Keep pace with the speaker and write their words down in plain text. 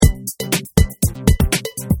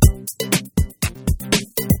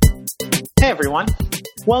everyone.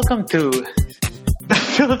 Welcome to the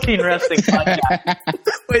Philippine Wrestling Podcast.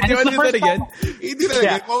 Wait, And do you it's want to the do that first again? time- You do that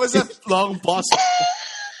Yeah. again. What was that long pause?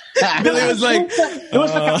 Billy was like, It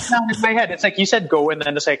was the countdown in my head. It's like you said go, and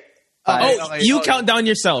then it's like, "Oh, you count down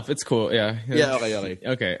yourself. It's cool." Yeah. Yeah, okay.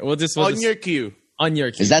 Okay. We'll just On your cue. on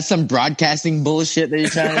your cue. Is that some broadcasting bullshit that you're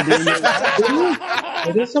trying to do?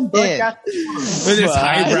 it is some broadcast. with his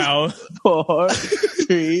highbrow? 4,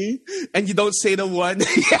 3. And you don't say the one.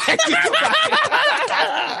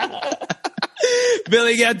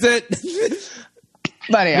 Billy gets it.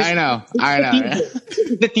 Buddy, I know. This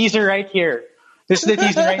is the teaser right here. This is the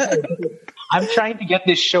teaser right here. I'm trying to get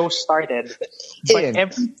this show started, but In.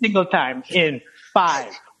 every single time in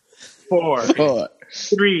 5, 4, 4,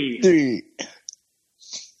 3. 3.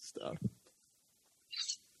 Stop.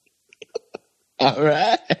 All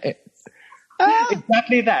right.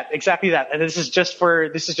 Exactly that. And this is just for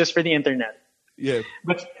the internet. Yeah.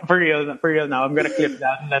 But for real now, I'm gonna clip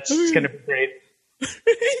that, and it's gonna be great.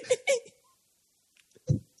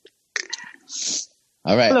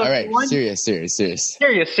 All right. Hello, All right. everyone. Serious. Serious.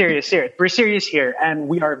 We're serious here, and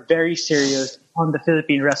we are very serious on the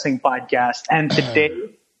Philippine Wrestling Podcast. And today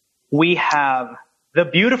we have the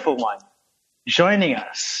beautiful one joining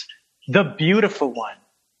us. The beautiful one.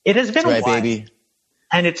 It has been That's a right, while, baby.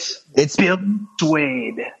 and it's It's Bill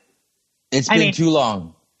Wade. It's I been mean- too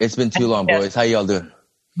long. It's been too long, boys. How y'all doing?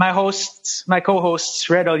 My co-hosts,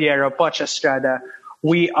 Red Oliero, Poch Estrada.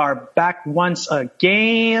 We are back once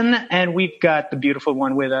again, and we've got the beautiful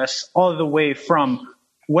one with us all the way from,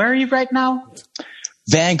 where are you right now?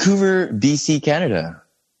 Vancouver, BC, Canada.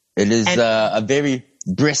 It is And- a very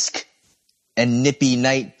brisk and nippy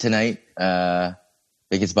night tonight. I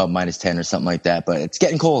think it's about -10 or something like that, but it's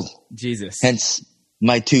getting cold. Jesus. Hence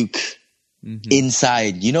my toque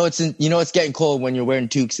inside. You know it's getting cold when you're wearing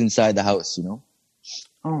toques inside the house, you know?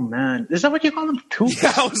 Oh man, is that what you call them? Two?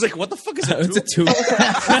 Yeah, I was like, what the fuck is that? It's a two.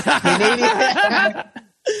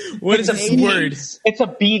 What is this word? It's a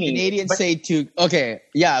beanie. Canadians But- say toque. Okay,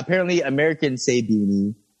 yeah, apparently Americans say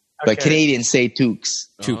beanie, but Okay. Canadians say toques.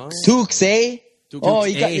 Toques. Toques, eh? Toques, Oh,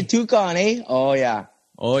 you got eh? your toque on, eh? Oh, yeah.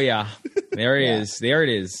 Oh yeah. There it is. There it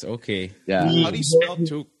is. Okay. Yeah. How do you spell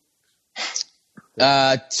toque?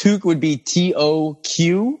 Toque would be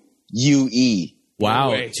TOQUE. Wow.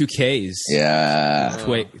 No way. 2 Ks. Yeah.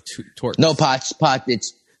 Torque. No, pot,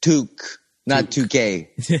 it's toque, not 2K.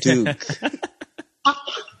 Toque.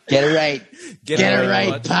 Get it right. Get it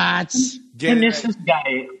right, Pots. I miss this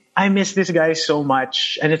guy. I miss this guy so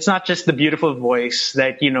much. And it's not just the beautiful voice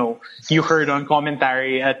that, you heard on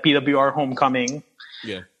commentary at PWR Homecoming.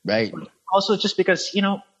 Yeah. Right. Also just because,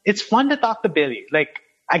 it's fun to talk to Billy. Like,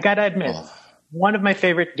 I gotta admit, one of my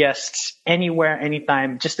favorite guests anywhere,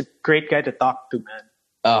 anytime. Just a great guy to talk to, man.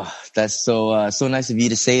 Oh, that's so nice of you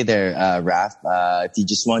to say there, Raph. If you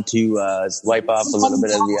just want to wipe off a little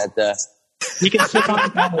bit of the You can sit on the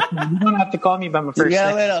panel. You don't have to call me by my you first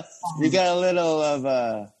got a name. little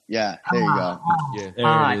of yeah, there you go. Yeah.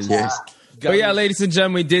 There it is. yeah. But yeah, ladies and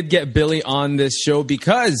gentlemen, we did get Billy on this show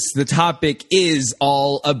because the topic is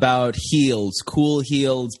all about heels. Cool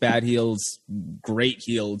heels, bad heels, great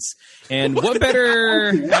heels. And what better,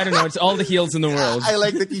 I don't know, it's all the heels in the world. I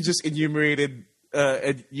like that you just enumerated,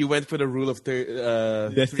 and you went for the rule of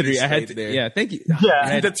The three. I had to, there. yeah, thank you. Yeah. I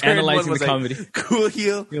had The third one analyzing was the comedy. like, cool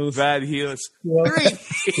heel, Heels. bad heels, Yeah. great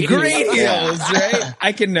Great heels, right?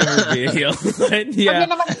 I can never be a heel. But yeah.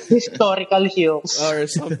 Historical heels. or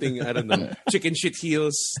something. I don't know. Chicken shit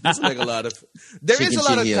heels. There's like a lot of. There is Chicken a lot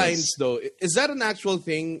shit of heels. kinds though. Is that an actual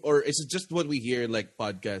thing, or is it just what we hear in like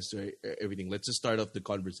podcasts or everything? Let's just start off the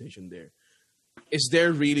conversation there. Is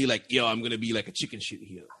there really like, yo, I'm gonna be like a chicken shit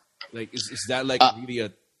heel? Like, is that like really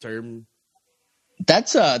a term?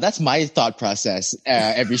 That's my thought process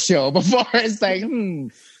every show before. It's like,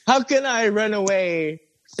 how can I run away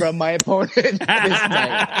from my opponent this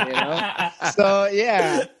night? So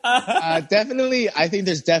yeah, definitely. I think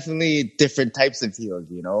there's definitely different types of heels.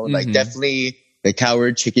 Like definitely the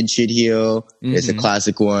coward chicken shit heel is a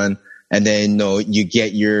classic one. And then you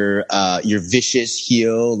get your vicious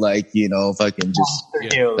heel, like fucking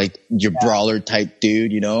just Heels. like your brawler type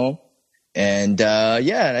dude, And and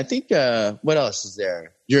I think what else is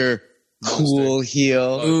there? Your cool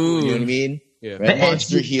heel, you know what I mean? Yeah. Right?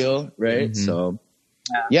 Monster heel, right? So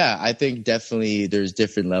yeah, I think definitely there's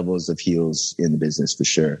different levels of heels in the business for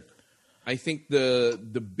sure. I think the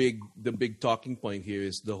big talking point here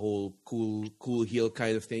is the whole cool heel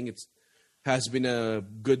kind of thing. It's has been a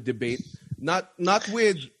good debate. Not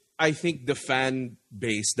with I think the fan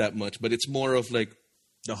base that much, but it's more of like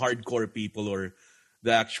the hardcore people or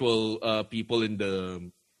the actual people in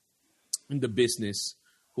the business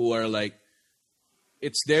who are like,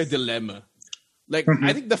 it's their dilemma. Like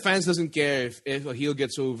I think the fans doesn't care if a heel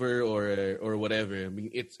gets over or whatever. I mean,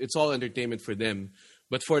 it's all entertainment for them.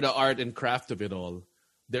 But for the art and craft of it all,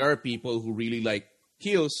 there are people who really like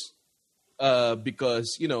heels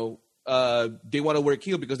because they want to work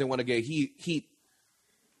heel because they want to get heat.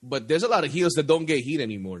 But there's a lot of heels that don't get heat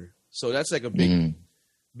anymore. So that's like a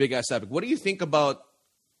big ass topic. What do you think about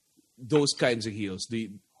those kinds of heels? Do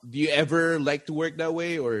you ever like to work that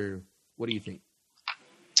way, or what do you think?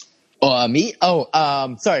 Me?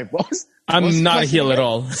 Sorry. I'm not a heel at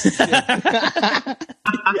all.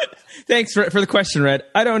 Thanks for the question, Red.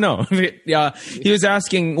 I don't know. Yeah, he was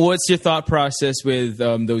asking, what's your thought process with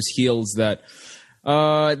those heels that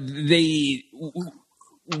they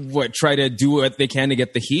try to do what they can to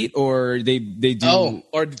get the heat, or they do,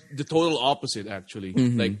 or the total opposite actually,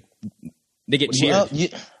 like they get cheered. Well,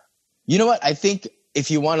 you know what? I think if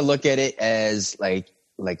you want to look at it as like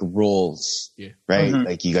roles, right?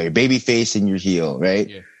 Like you got your baby face and your heel, right?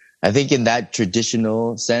 Yeah. I think in that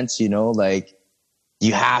traditional sense, like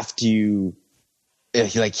you have to,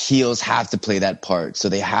 like heels have to play that part. So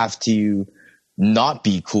they have to not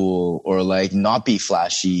be cool or like not be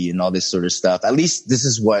flashy and all this sort of stuff. At least this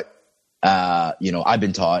is what, I've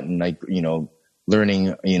been taught and like,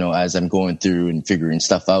 learning, as I'm going through and figuring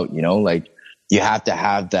stuff out, like you have to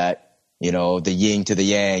have that, the yin to the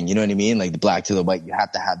yang, you know what I mean? Like the black to the white, you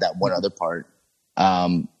have to have that one other part.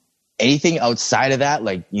 Anything outside of that,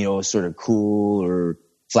 like, sort of cool or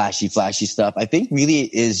flashy stuff, I think really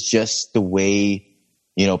is just the way,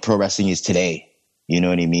 pro wrestling is today. You know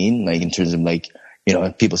what I mean? Like in terms of like,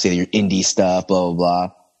 people say your indie stuff, blah, blah,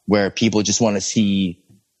 blah, where people just want to see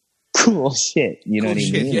cool shit. You know what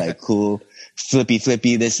I mean? Yeah. Like cool, flippy,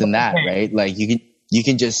 this and that, right? Like you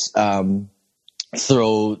can just,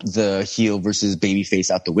 throw the heel versus baby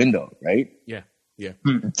face out the window, right? Yeah.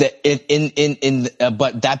 But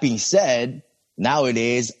that being said,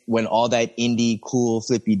 nowadays when all that indie cool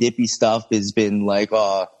flippy dippy stuff has been like,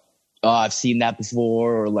 oh, I've seen that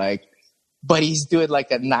before, or like, but he's doing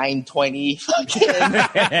like a 920 fucking. It's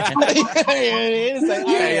like,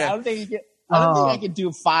 I don't think I can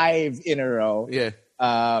do 5 in a row. Yeah.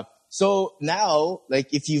 So now,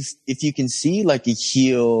 like, if you can see like a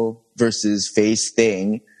heel versus face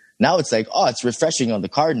thing, now it's like, oh, it's refreshing on the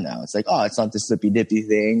card now. It's like, oh, it's not the slippy dippy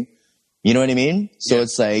thing. You know what I mean? So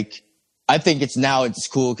it's like, I think it's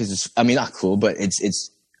cool because not cool, but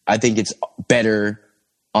I think it's better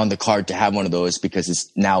on the card to have one of those because it's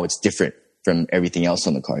different from everything else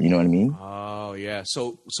on the card. You know what I mean? Oh yeah.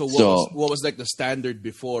 So what was like the standard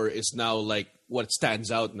before is now like what stands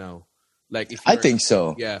out now. Like I think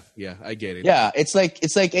so. Yeah, I get it. Yeah, it's like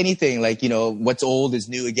anything. Like what's old is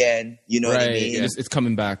new again. You know what I mean? It's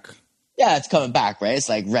coming back. Yeah, it's coming back, right? It's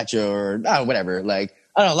like retro or whatever. Like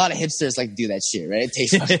I don't know, a lot of hipsters like to do that shit, right? It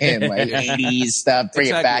takes fucking like 80s stuff, bring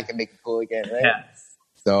it back and make it cool again, right? Yeah.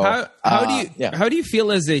 So how do you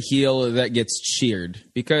feel as a heel that gets cheered?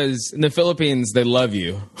 Because in the Philippines they love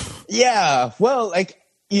you. Yeah, well, like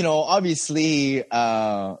obviously, if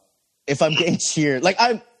I'm getting cheered, like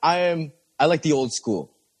I like the old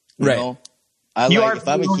school, right? Know? If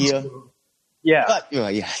I'm a heel, yeah.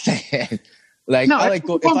 Like no, I like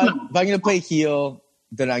if I'm gonna play heel,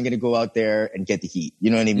 then I'm gonna go out there and get the heat.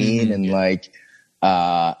 You know what I mean? And like,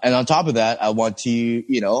 and on top of that, I want to,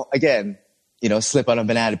 again, slip on a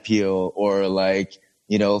banana peel or like,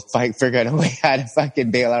 figure out a way how to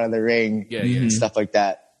fucking bail out of the ring, and stuff like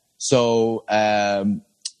that. So,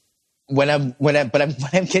 when I'm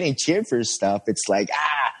getting cheered for stuff, it's like,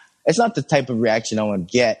 it's not the type of reaction I want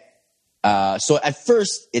to get. So at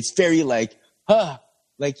first it's very like,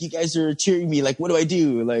 like you guys are cheering me. Like, what do I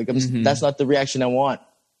do? Like, that's not the reaction I want.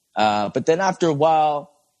 But then after a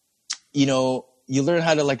while, you learn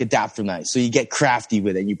how to like adapt from that. So you get crafty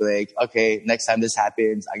with it. You be like, okay, next time this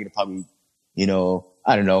happens, I'm going to probably,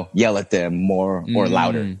 I don't know, yell at them more or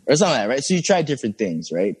louder or something like that. Right. So you try different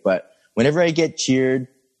things. Right. But whenever I get cheered,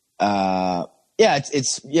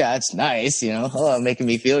 it's nice, making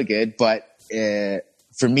me feel good. But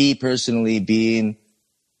for me personally, being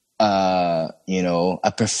a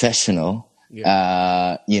professional,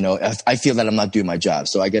 if I feel that I'm not doing my job,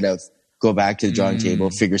 so I gotta go back to the drawing table,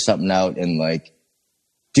 figure something out, and like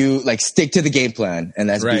stick to the game plan, and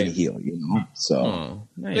that's being a heel, So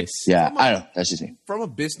nice. I don't know. That's just me. From a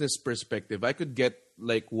business perspective, I could get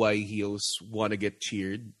like why heels want to get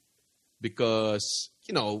cheered because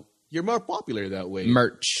you're more popular that way.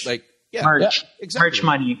 Merch. Like, merch. Exactly. Merch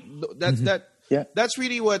money. That's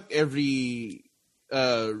really what every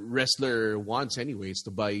wrestler wants anyways,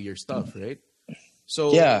 to buy your stuff, right?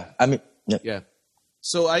 So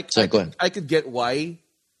So I could get why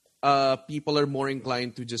people are more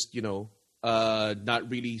inclined to just, not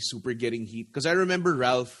really super getting heat. Because I remember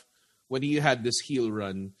Ralph, when he had this heel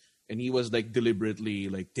run, and he was like deliberately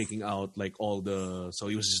like taking out like so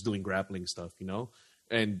he was just doing grappling stuff,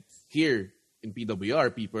 And here in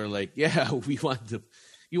PWR, people are like, yeah, we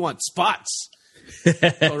want spots.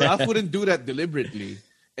 So Ralph wouldn't do that deliberately.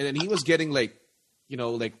 And then he was getting like,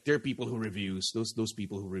 there are people who reviews, those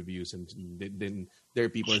people who reviews, and then there are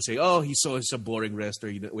people that say, oh, he's a boring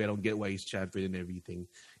wrestler. We don't get why he's champion and everything.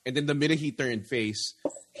 And then the minute he turned face,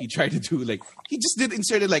 he tried to do he just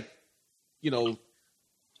inserted like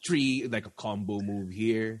a combo move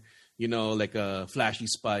here, like a flashy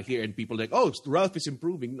spot here, and people are like, oh, Ralph is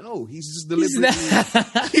improving. No, he's just deliberately.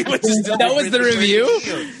 That was the review?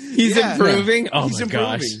 He's improving? Oh, he's my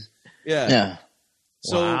gosh. Yeah.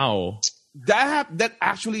 So wow. That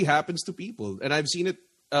actually happens to people, and I've seen it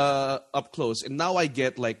up close, and now I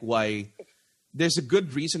get why there's a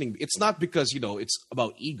good reasoning. It's not because it's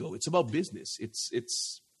about ego; it's about business.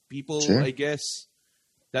 It's people. Sure. I guess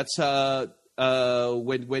that's when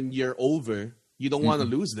you're over, you don't want to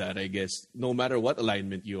lose that. I guess no matter what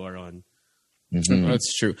alignment you are on. Mm-hmm.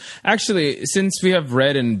 That's true. Actually, since we have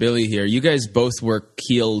Red and Billy here, you guys both work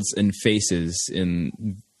heels and faces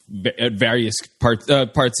at various parts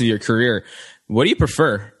of your career. What do you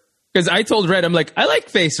prefer? Because I told Red, I'm like, I like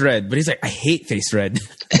face Red, but he's like, I hate face Red.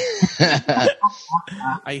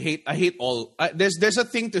 I hate all. There's a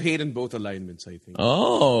thing to hate in both alignments, I think.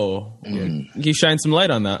 Oh, Can you shine some light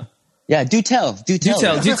on that? Yeah, do tell. Do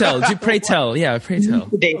pray tell. Yeah, pray tell.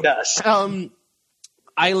 Date us.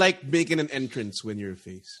 I like making an entrance when you're a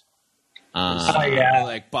face.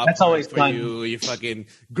 Yeah, pop that's always for fun. You fucking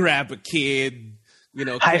grab a kid.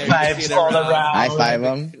 High fives all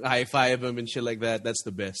around. High five them and shit like that. That's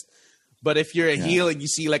the best. But if you're a heel and you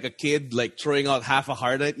see a kid throwing out half a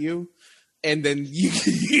heart at you, and then you have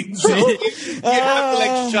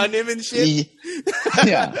to shun him and shit.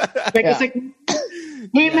 Yeah. It's like,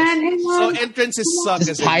 hey man, So entrances suck.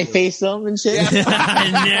 As high face them and shit.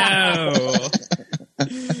 No.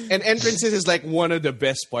 And entrances is one of the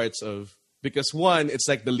best parts because one, it's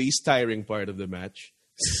the least tiring part of the match.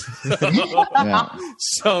 And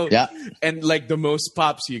the most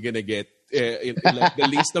pops you're gonna get, the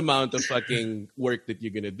least amount of fucking work that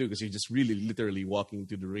you're gonna do because you're just really literally walking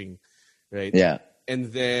to the ring, right? Yeah.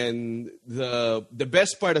 And then the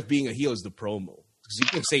best part of being a heel is the promo because you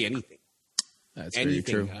can say anything. That's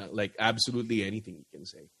anything, very true. Absolutely anything you can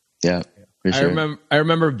say. Yeah. For sure. I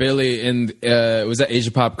remember Billy was at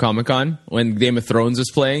Asia Pop Comic Con when Game of Thrones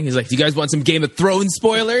was playing. He's like, "Do you guys want some Game of Thrones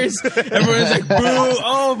spoilers?" Everyone's like, "Boo!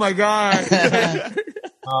 Oh my god!" Yeah.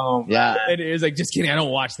 And he was like, "Just kidding. I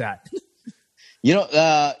don't watch that."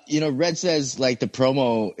 Red says the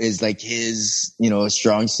promo is his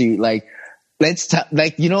strong suit. It's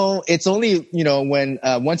only when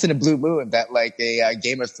once in a blue moon that a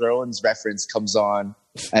Game of Thrones reference comes on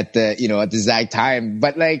at the exact time,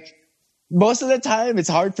 but most of the time it's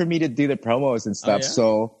hard for me to do the promos and stuff. Oh, yeah?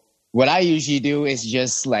 So what I usually do is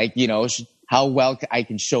just how well I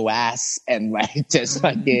can show ass and just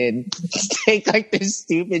fucking take this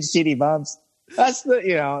stupid shitty bumps. That's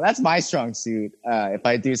that's my strong suit. If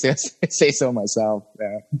I do say so myself.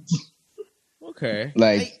 Yeah. Okay.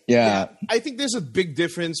 I think there's a big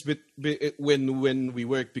difference when we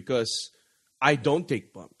work because I don't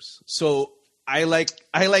take bumps. So I like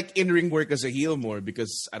in-ring work as a heel more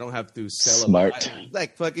because I don't have to sell smart.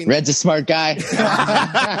 Fucking Red's a smart guy.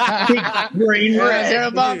 Big brain Red.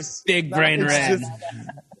 Zero bumps. Big brain Red.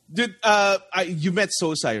 Dude, you met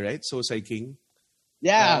Sosai, right? Sosai King.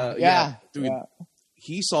 Yeah. Dude,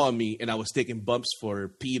 he saw me and I was taking bumps for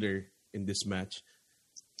Peter in this match.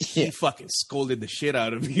 He fucking scolded the shit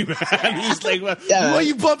out of me, man. He's like, "What are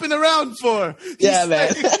you bumping around for?"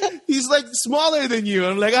 Man. He's smaller than you.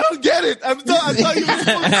 I'm like, I don't get it. I thought you were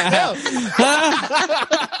supposed to tell.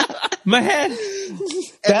 My head.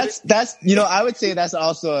 That's I would say that's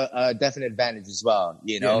also a definite advantage as well.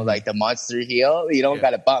 The monster heel, you don't got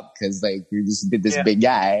to bump because you're just this big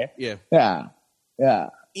guy. Yeah.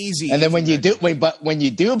 Easy. And then when you do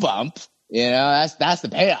bump, that's the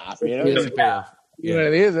payoff. It's the payoff. You know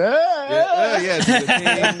what it is?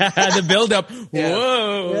 The build up.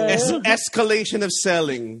 Whoa. Escalation of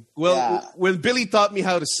selling. Well, when Billy taught me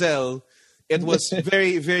how to sell, it was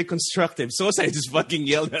very, very constructive. Sosai just fucking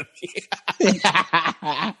yelled at me.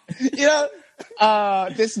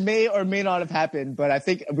 This may or may not have happened, but I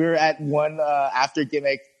think we were at one after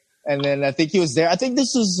gimmick, and then I think he was there. I think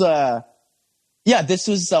this was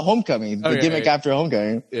Homecoming, the gimmick after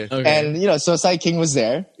Homecoming. Yeah. Okay. And, Sosai King was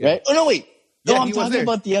there, right? Oh, no, wait. No, I'm talking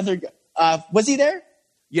about the other guy. Was he there?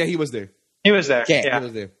 Yeah, he was there. He was there. Okay. Yeah. He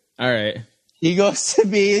was there. All right. He goes to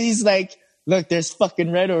me, he's like, look, there's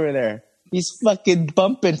fucking Red over there. He's fucking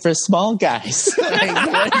bumping for small guys.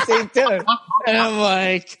 Like, same tune. And I'm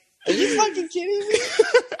like, are you fucking kidding me?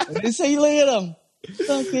 And they say, look at him.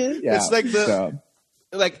 Fucking, yeah. It's like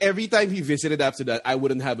like every time he visited after that, I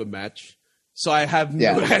wouldn't have a match. So I had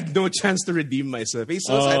no chance to redeem myself. Hey,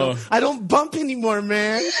 so I don't bump anymore,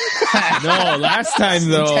 man. No, last time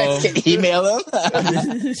though. Email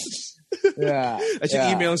him. Yeah. I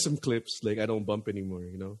should email some clips. Like, I don't bump anymore,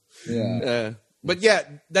 you know? Yeah. But yeah,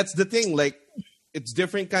 that's the thing. Like, it's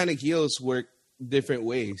different kind of heels work different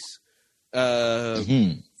ways.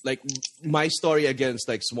 Like, my story against,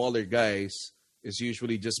 like, smaller guys is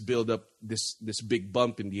usually just build up this big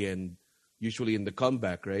bump in the end, usually in the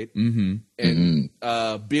comeback, right? Mm-hmm. And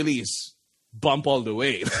Billy's bump all the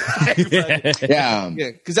way. Yeah.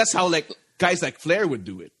 Because that's how, like, guys like Flair would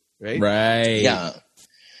do it, right? Right. Yeah.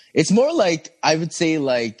 It's more like, I would say,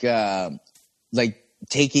 like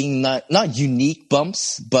taking not unique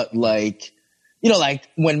bumps, but like, you know, like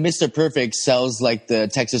when Mr. Perfect sells like the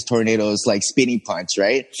Texas Tornadoes like spinning punch,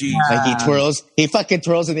 right? Jeez. Like he fucking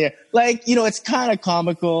twirls in the air. Like, you know, it's kind of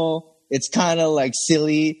comical. It's kind of like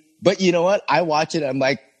silly, but you know what? I watch it. I'm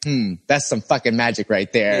like, that's some fucking magic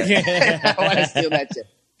right there. I want to steal that shit.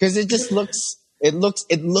 Cause it just it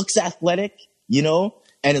looks athletic, you know,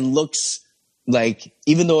 and it looks like,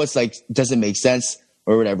 even though it's like, doesn't make sense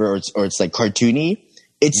or whatever, or it's like cartoony,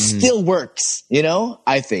 it still works, you know,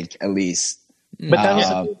 I think at least. But that was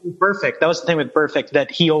the thing with Perfect. That was the thing with Perfect, that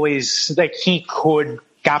he always, like, he could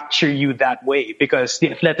capture you that way because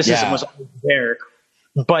the athleticism was always there.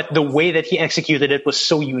 But the way that he executed it was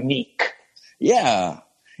so unique. Yeah.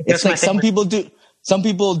 It's like some people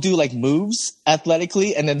do like moves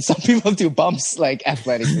athletically, and then some people do bumps like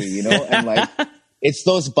athletically, you know? And like, it's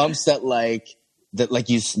those bumps that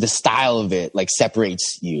the style of it like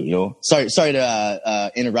separates you, you know? Sorry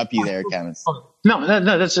to interrupt you there, Camus. No,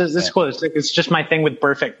 that's cool. It's like, it's just my thing with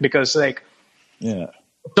Perfect because like,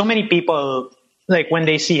 so many people, like when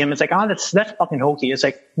they see him, it's like, oh, that's fucking hokey. It's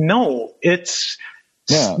like, no, it's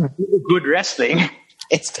good wrestling.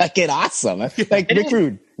 It's fucking awesome. Like Rick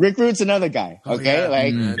Rude. Rick Rude's another guy.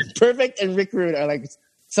 Okay. Perfect and Rick Rude are like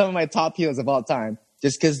some of my top heels of all time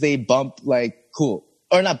just because they bump like cool.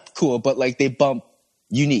 Or not cool, but like they bump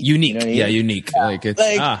unique. Unique. You know what I mean? Yeah, unique. Like it's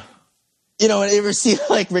you know, when you ever see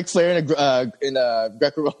like Ric Flair in a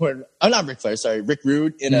Greco-Roman, not Ric Flair, sorry, Rick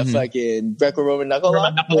Rude in a fucking Greco-Roman knuckle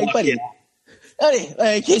lock? Like, buddy,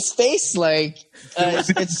 like his face, like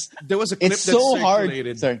it's there was a clip it's that so circulated.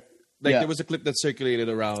 hard. Sorry. Like there was a clip that circulated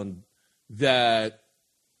around that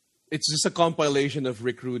it's just a compilation of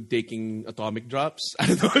Rick Rude taking atomic drops. I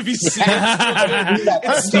don't know if you've seen it.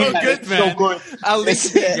 It's so good, man. So good. I'll link it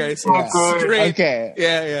to you guys. It's great. Okay.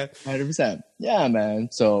 Yeah. 100%. Yeah, man.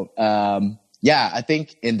 So, I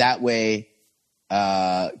think in that way,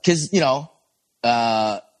 cause you know,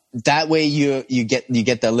 that way you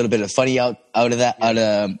get that little bit of funny out of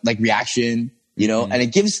that, like reaction, you know, and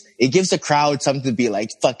it gives the crowd something to be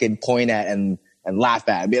like fucking point at and laugh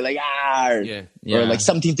at and be like, or like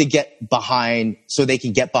something to get behind so they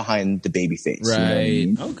can get behind the baby face. Right. You know what I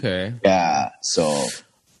mean? Okay. Yeah. So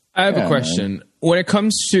I have a question. Man. When it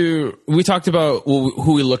comes to, we talked about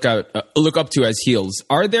who we look up to as heels.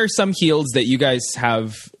 Are there some heels that you guys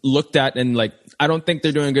have looked at and like, I don't think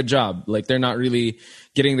they're doing a good job. Like they're not really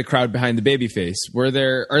getting the crowd behind the baby face. Are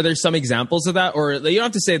there some examples of that? Or you don't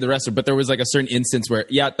have to say the wrestler, but there was like a certain instance where,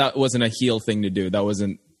 that wasn't a heel thing to do. That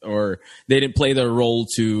wasn't, or they didn't play their role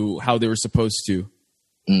to how they were supposed to.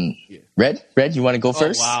 Red, you want to go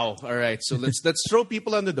first? Wow. All right. So let's throw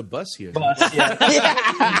people under the bus here. Felix,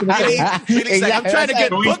 like, I'm trying to get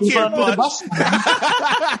booked here, bud.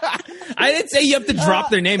 I didn't say you have to drop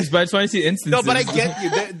their names, but I just want to see instances. No, but I get you.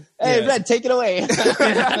 Hey, Red, take it away.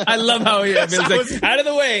 I love how he was like, out of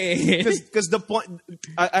the way. Because the point,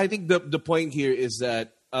 I think the point here is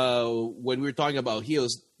that when we're talking about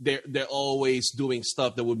heels, they're always doing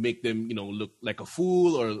stuff that would make them, you know, look like a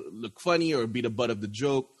fool or look funny or be the butt of the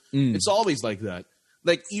joke. It's always like that.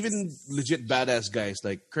 Like even legit badass guys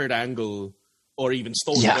like Kurt Angle or even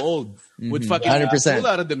Stone Cold would fucking make a fool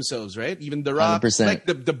out of themselves, right? Even The Rock, 100%. like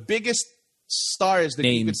the biggest stars that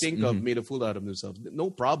you could Names. think of made a fool out of themselves. No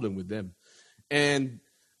problem with them. And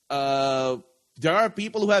there are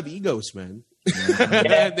people who have egos, man.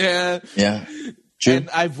 Yeah. True. And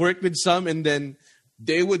I've worked with some, and then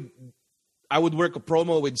I would work a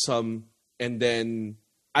promo with some, and then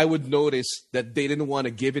I would notice that they didn't want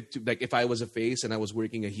to give it to, like if I was a face and I was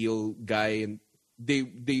working a heel guy, and they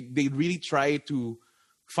really try to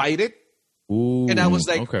fight it. Ooh, and I was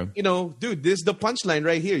like, okay. you know, dude, this is the punchline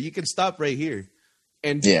right here. You can stop right here.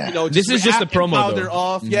 and Yeah. you know, This is just a react and promo, powder though.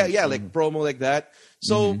 off. Yeah, like promo like that.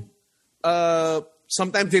 So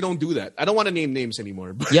sometimes they don't do that. I don't want to name names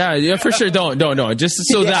anymore. But Yeah, for sure. Don't. Just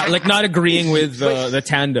so that, like, not agreeing with the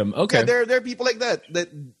tandem. Okay. yeah, there are people like that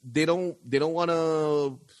they don't want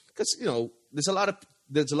to, because you know there's a lot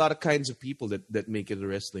of kinds of people that make it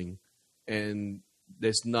wrestling, and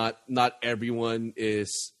there's not everyone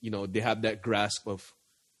is, you know, they have that grasp of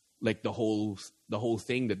like the whole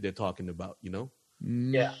thing that they're talking about, you know.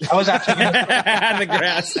 Yeah, I was actually the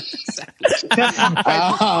grass.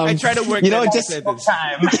 I try to work. you know, that just- sentence.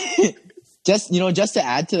 time. just to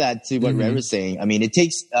add to that, to what Red was saying, I mean, it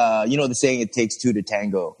takes, you know, the saying, it takes two to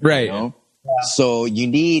tango. Right. You know? So you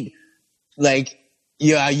need, like,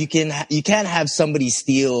 you can't have somebody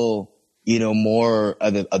steal, you know, more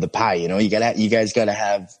of the pie, you know, you guys gotta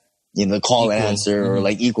have, you know, the call and answer or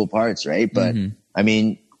like equal parts, right? But I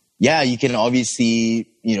mean, yeah, you can obviously,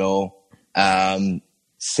 you know,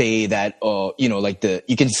 say that, you know, like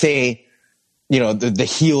you can say, you know, the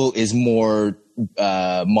heel is more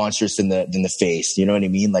monstrous than the face. You know what I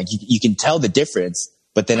mean? Like you can tell the difference,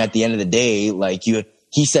 but then at the end of the day, like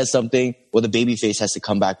he says something, well, the baby face has to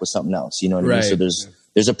come back with something else. You know what I mean? So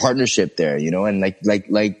there's a partnership there, you know, and like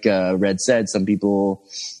Red said, some people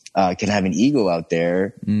can have an ego out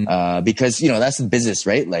there because, you know, that's the business,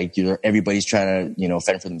 right? Like everybody's trying to, you know,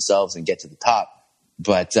 fend for themselves and get to the top.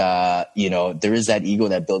 But, you know, there is that ego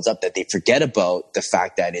that builds up that they forget about the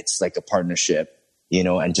fact that it's like a partnership, you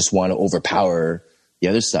know, and just want to overpower the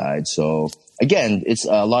other side. So again, it's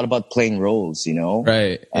a lot about playing roles, you know,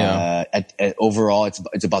 Right. Yeah. Overall,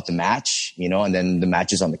 it's about the match, you know, and then the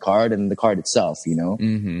match is on the card and the card itself, you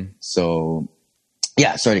know? So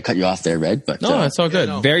yeah, sorry to cut you off there, Red, but No, it's all good.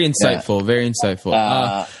 no. Very insightful. Very insightful.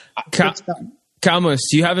 Camus,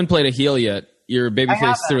 you haven't played a heel yet. You're babyface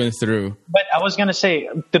haven't. through and through. But I was gonna say,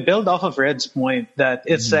 to build off of Red's point, that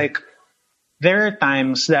it's like there are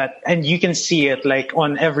times that, and you can see it like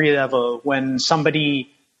on every level, when somebody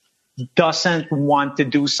doesn't want to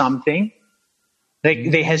do something, like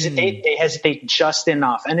they hesitate just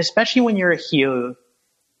enough, and especially when you're a heel,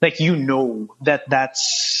 like you know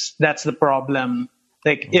that's the problem.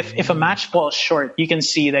 Like if a match falls short, you can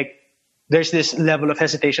see like there's this level of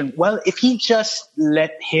hesitation. Well, if he just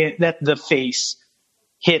let the face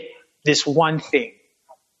hit this one thing,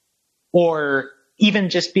 or even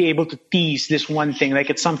just be able to tease this one thing, like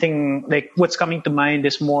it's something like what's coming to mind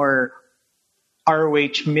is more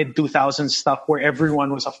ROH mid 2000s stuff where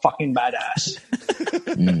everyone was a fucking badass,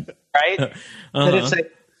 right? That it's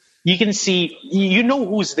like you can see, you know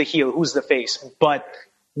who's the heel, who's the face, but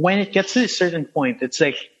when it gets to a certain point, it's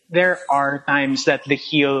like there are times that the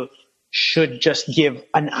heel should just give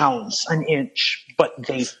an ounce, an inch, but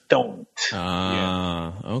they don't.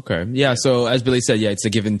 Okay. Yeah, so as Billy said, yeah, it's a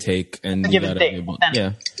give and take. And Give and take.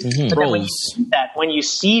 Yeah. But then when you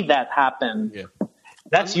see that happen,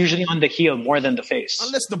 that's usually on the heel more than the face.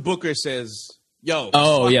 Unless the booker says, "Yo,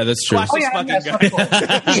 Oh, yeah, that's true. squash this fucking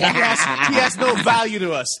guy. He has no value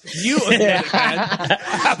to us. You, on the other hand,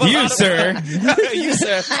 have a You, lot of- sir. you,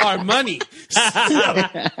 sir, are money.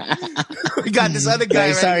 We got this other guy. Hey,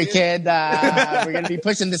 right sorry, here. kid. We're going to be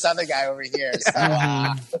pushing this other guy over here. So,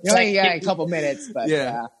 you only got a couple minutes, but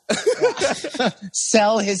Yeah.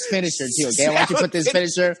 sell his finisher too. Okay, I want you to put this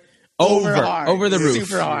finisher over hard, over the roof.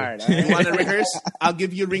 super hard. You want to rehearse? I'll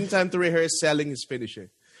give you ring time to rehearse selling his finisher.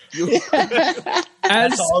 As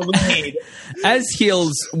That's all we need. as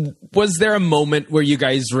heels, was there a moment where you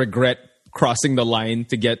guys regret crossing the line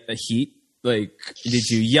to get a heat? Like, did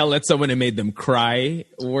you yell at someone and made them cry?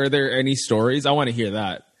 Were there any stories? I want to hear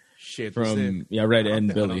that Shit. from Red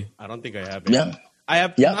and Billy. I don't think I have it. Yeah. I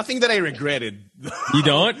have Yeah. nothing that I regretted. You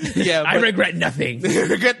don't? Yeah, I but- regret nothing. I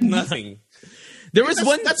regret nothing. There was That's,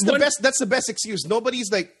 one. that's the best. That's the best excuse.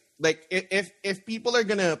 Nobody's like if people are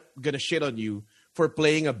gonna shit on you for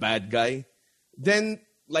playing a bad guy, then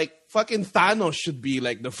like fucking Thanos should be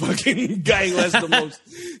like the fucking guy who has the most,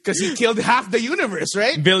 because he killed half the universe,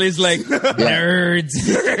 right? Billy's like, nerds.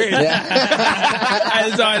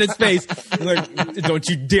 I saw in his face. Like, don't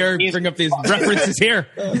you dare bring up these references here.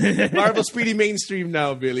 Marvel's pretty mainstream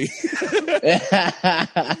now, Billy.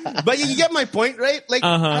 But you get my point, right? Like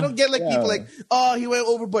I don't get like people like, oh, he went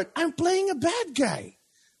overboard. I'm playing a bad guy.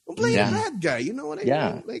 I'm playing a bad guy. You know what I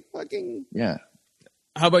mean? Like fucking. Yeah.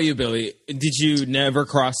 How about you, Billy? Did you never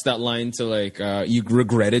cross that line to like you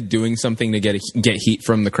regretted doing something to get heat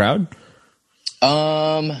from the crowd?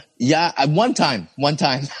 Yeah, one time,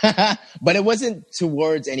 but it wasn't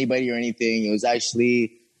towards anybody or anything. It was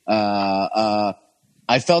actually, I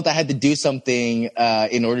felt I had to do something,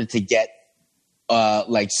 in order to get,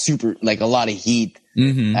 like a lot of heat.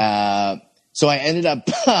 So I ended up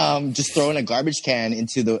just throwing a garbage can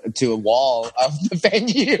to a wall of the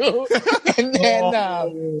venue, and then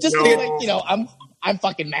just I'm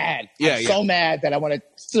fucking mad. I'm so mad that I want to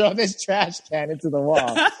throw this trash can into the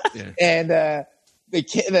wall, and the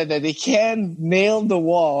can nailed the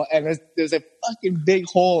wall, and there's a fucking big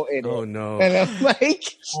hole in it. Oh no! And I'm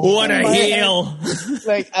like, what a heel!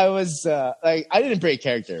 Like I was like, I didn't break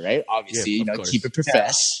character, right? Obviously, keep it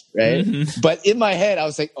profesh, right? Mm-hmm. But in my head, I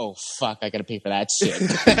was like, oh fuck, I gotta pay for that shit.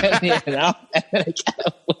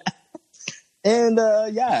 And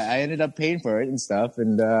I ended up paying for it and stuff,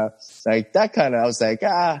 and like that kind of, I was like,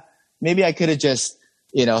 maybe I could have just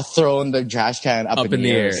thrown the trash can up in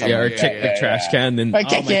the air, or kick the trash can and my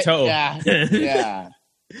toe. Yeah.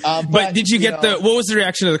 But did you get what was the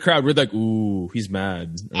reaction of the crowd? We're like, ooh, he's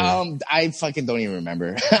mad. I fucking don't even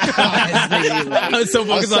remember. I was so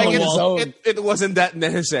focused on the wall. It wasn't that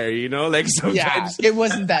necessary, like sometimes. Yeah, it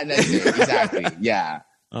wasn't that necessary. Exactly. Yeah.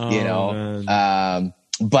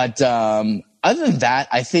 But other than that,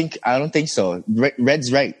 I don't think so.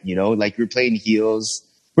 Red's right. Like we're playing heels.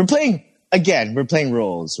 We're playing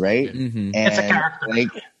roles, right? Mm-hmm. And it's a character. Like,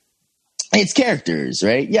 it's characters,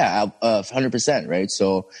 right? Yeah, 100%, right?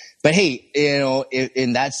 So, but hey,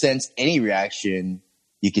 in that sense, any reaction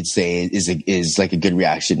you could say is like a good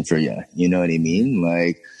reaction for you. You know what I mean?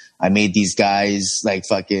 Like, I made these guys like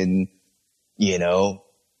fucking,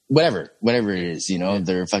 whatever it is,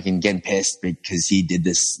 they're fucking getting pissed because he did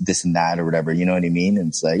this and that or whatever. You know what I mean? And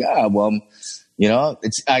it's like,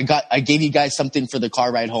 I gave you guys something for the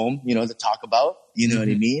car ride home, to talk about. You know what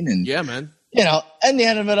I mean? And yeah, man. At the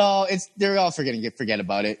end of it all, they're all forget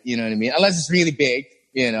about it. You know what I mean? Unless it's really big,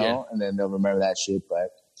 and then they'll remember that shit. But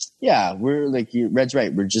yeah, we're like, Red's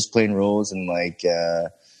right. We're just playing roles and like,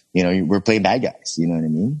 we're playing bad guys. You know what I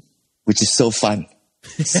mean? Which is so fun.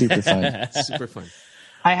 It's super fun. Super fun.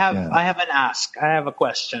 I have an ask. I have a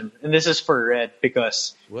question, and this is for Red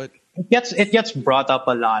because what it gets brought up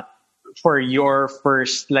a lot for your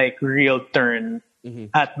first like real turn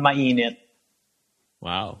at Mainit.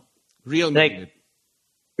 Wow. Real Mainit.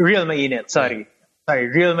 Real Mainit. Sorry,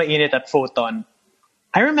 Real Mainit at Photon.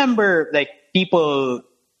 I remember like people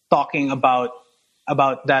talking about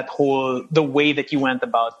that the way that you went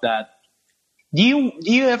about that. Do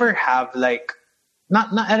you ever have like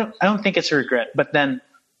I don't think it's a regret, but then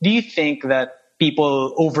do you think that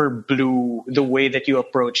people overblew the way that you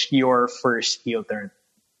approached your first heel turn?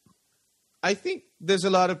 I think there's a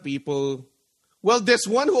lot of people. Well, there's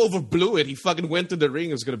one who overblew it. He fucking went to the ring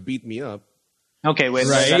and was going to beat me up. Okay, wait.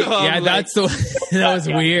 Right? That's that was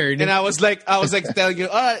weird. And I was like telling you,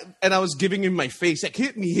 and I was giving him my face, like,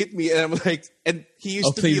 hit me. And I'm like, and he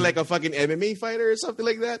used to be like a fucking MMA fighter or something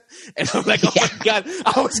like that. And I'm like, oh my God,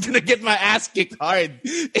 I was going to get my ass kicked hard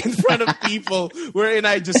in front of people wherein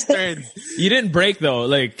I just turned. You didn't break though.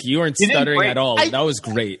 Like you weren't stuttering at all. That was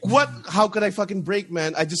great. How could I fucking break,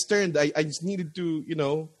 man? I just turned. I just needed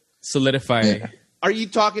to, solidify. Yeah. Are you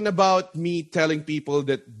talking about me telling people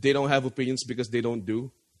that they don't have opinions because they don't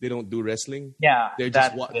do wrestling? Yeah, they're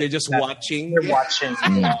just watching. They're watching.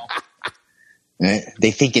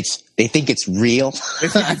 They think it's real. They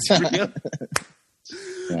think it's real.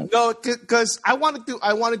 Yeah. No, because I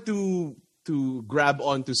wanted to grab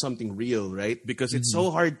onto something real, right? Because it's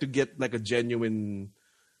so hard to get like a genuine.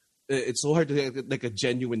 It's so hard to get like a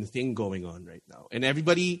genuine thing going on right now, and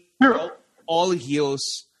everybody, all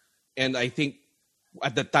heels, and I think.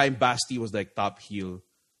 At the time, Basti was like top heel,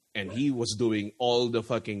 and he was doing all the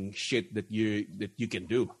fucking shit that you can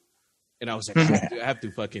do, and I was like, I have to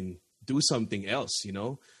fucking do something else,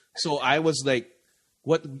 So I was like,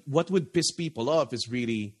 what would piss people off is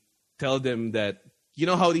really tell them that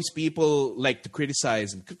how these people like to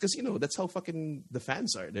criticize, because that's how fucking the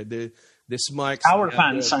fans are. They're smart. Our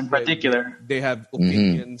fans in particular, they have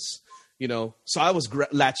opinions, So I was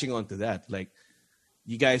latching onto that, like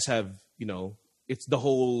you guys have, it's the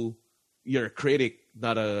whole you're a critic,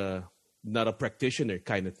 not a practitioner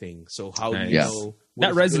kind of thing. So how do you know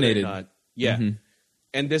that resonated? Not? Yeah. Mm-hmm.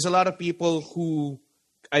 And there's a lot of people who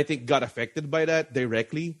I think got affected by that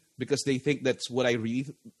directly because they think that's what I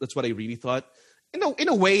really thought. In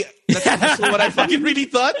a way, that's also what I fucking really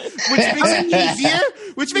thought, which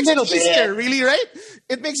makes it easier. Really, right?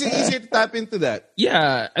 It makes it easier to tap into that.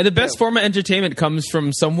 Yeah, and the best form of entertainment comes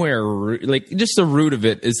from somewhere, like just the root of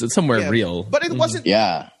it is somewhere real. But it wasn't,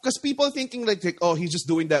 because people thinking like, oh, he's just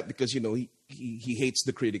doing that because he hates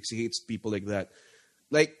the critics, he hates people like that.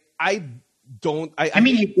 Like I don't. I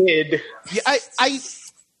mean, he did. Yeah,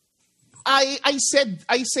 I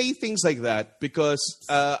say things like that because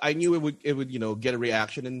I knew it would get a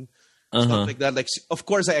reaction and stuff like that. Like, of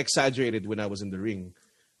course, I exaggerated when I was in the ring,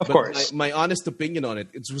 Of But course. my honest opinion on it,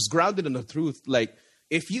 it was grounded in the truth. Like,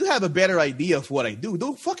 if you have a better idea of what I do,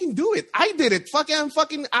 don't fucking do it. I did it. I'm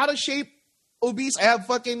fucking out of shape, obese. I have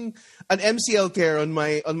fucking an MCL tear on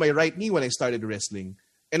my right knee when I started wrestling.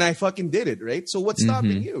 And I fucking did it, right? So what's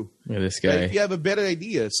stopping you? Yeah, this Like, guy. if you have a better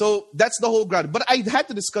idea. So that's the whole ground. But I had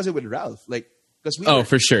to discuss it with Ralph. Like, because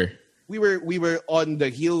For sure. we were on the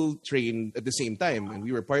heel train at the same time, and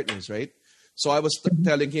we were partners, right? So I was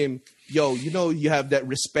telling him, yo, you have that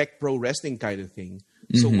respect pro wrestling kind of thing.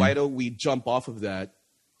 So why don't we jump off of that?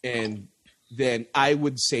 And then I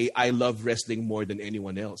would say I love wrestling more than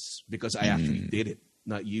anyone else because I actually did it,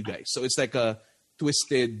 not you guys. So it's like a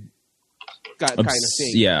twisted kind of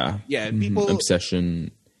thing. Yeah. Yeah. People,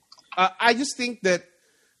 Obsession. I just think that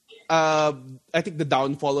I think the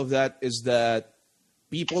downfall of that is that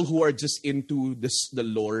people who are just into the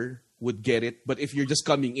lore would get it, but if you're just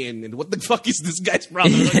coming in and what the fuck is this guy's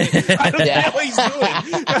problem? I don't know what he's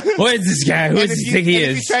doing. What is this guy? Who does he think he If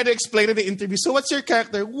you is? try to explain in the interview, so what's your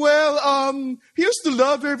character? Well, he used to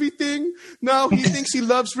love everything. Now he thinks he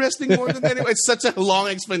loves wrestling more than anyone. It's such a long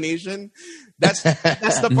explanation. That's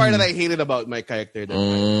the part that I hated about my character.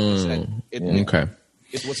 Okay.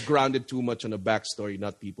 It was grounded too much on a backstory,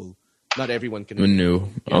 not people. Not everyone can. New.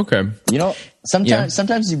 Okay. You know,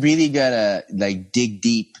 sometimes you really gotta like dig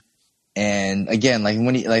deep. And again, like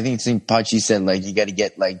I think Pachi said, like you got to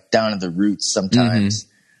get like down to the roots sometimes,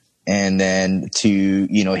 and then to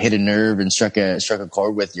hit a nerve and struck a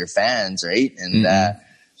chord with your fans, right? And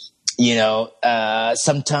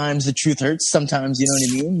sometimes the truth hurts. Sometimes you know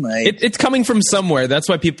what I mean. Like It's coming from somewhere. That's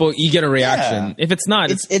why you get a reaction. Yeah. If it's not,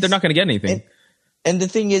 they're not going to get anything. And the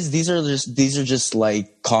thing is, these are just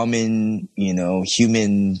like common,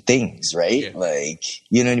 human things, right? Yeah. Like,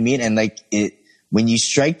 you know what I mean? And like when you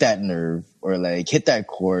strike that nerve or like hit that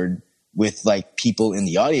chord with like people in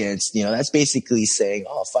the audience, that's basically saying,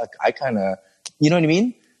 oh, fuck, I kind of, you know what I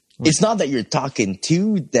mean? Right. It's not that you're talking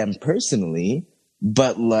to them personally,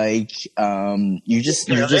 but like, you're just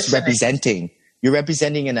you're representing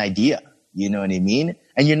an idea, you know what I mean?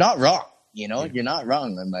 And you're not wrong, you're not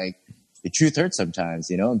wrong. And like, the truth hurts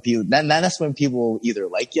sometimes, and people, that's when people either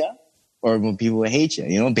like you or when people hate you.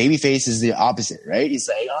 Babyface is the opposite, right? He's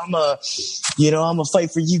like, I'm a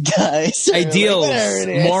fight for you guys. Ideals,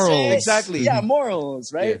 like, morals. Exactly. Yeah,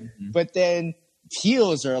 morals, right? Yeah. But then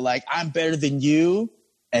heels are like, I'm better than you,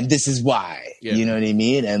 and this is why. Yeah. You know what I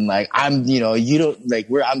mean? And like, I'm, you don't like,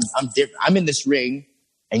 I'm different. I'm in this ring,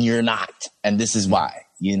 and you're not, and this is why.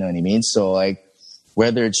 You know what I mean? So like,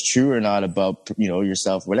 whether it's true or not about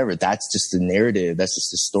yourself, whatever, that's just a narrative. That's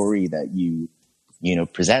just a story that you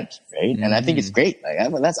present, right? And I think it's great. Like,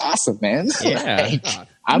 that's awesome, man. Yeah. Like,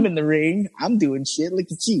 I'm in the ring. I'm doing shit. Look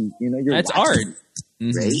at you. You're That's watching,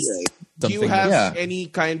 art. right? Like, Do you have Yeah. any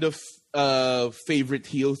kind of favorite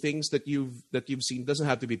heel things that you've seen? Doesn't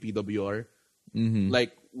have to be PWR.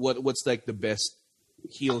 Like what's like the best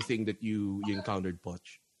heel thing that you encountered, Poch?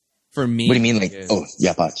 For me. what do you mean? Like,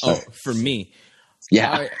 Yeah. Pot. Oh, Sorry. for me.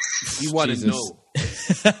 Yeah. You want to Jesus. know.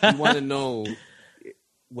 You want to know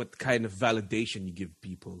what kind of validation you give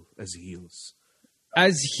people as heels.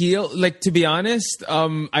 As heel, like to be honest,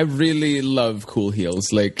 I really love cool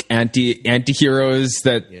heels, like anti-heroes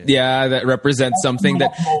that represent something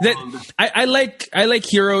that I like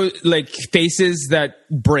hero like faces that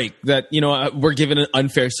break, that were given an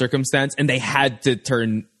unfair circumstance and they had to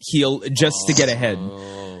turn heel just to get ahead.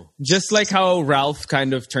 Just like how Ralph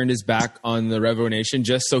kind of turned his back on the Revo Nation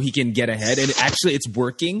just so he can get ahead, and actually it's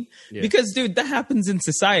working because dude, that happens in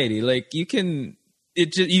society. Like you be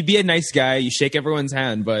a nice guy, you shake everyone's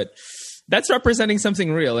hand, but that's representing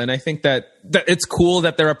something real. And I think that it's cool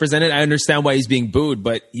that they're represented. I understand why he's being booed,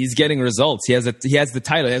 but he's getting results. He has the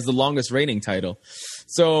title. He has the longest reigning title.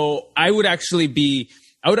 So I would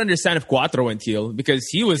understand if Cuatro went heel because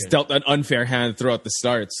he was dealt an unfair hand throughout the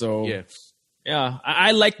start. So yeah,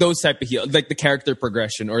 I like those type of heel, like the character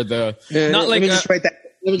progression or the not like.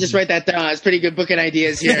 Let me just write that down. It's pretty good booking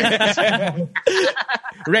ideas here.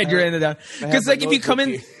 Red, you're into that because like if you come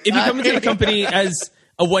into the company as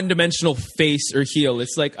a one-dimensional face or heel,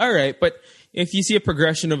 it's like all right. But if you see a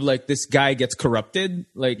progression of like this guy gets corrupted,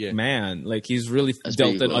 like man, like he's really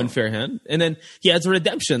dealt an unfair hand, and then he has a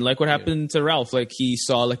redemption, like what happened to Ralph. Like he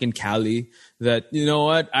saw like in Cali that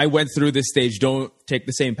what I went through this stage. Don't take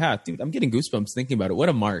the same path, dude. I'm getting goosebumps thinking about it. What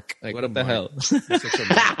a mark! Like what the hell?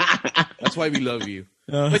 That's why we love you.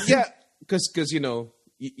 But yeah, because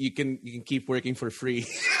you can keep working for free.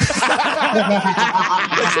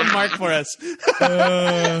 That's a mark for us.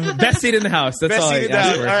 Best seat in the house. That's Best all seat in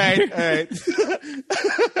I the ask house.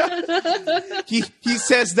 for. All right. He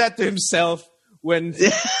says that to himself when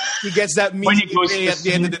he gets that When he meat goes pay to at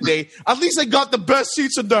the end of the day. At least I got the best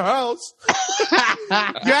seats in the house.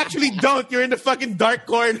 You actually don't. You're in the fucking dark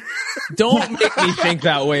corner. Don't make me think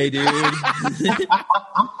that way, dude.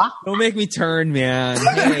 Don't make me turn, man.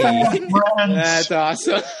 Hey. That's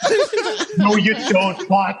awesome. No, you don't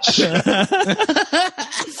watch.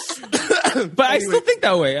 But I still think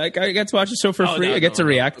that way. Like, I get to watch the show for Oh, free. no, I get no, to no.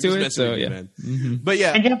 react I'm to just it. messing So with you, yeah. man. But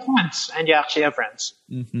yeah, And you have friends. And you actually have friends.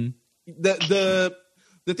 the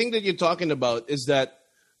thing that you're talking about is that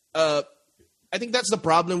I think that's the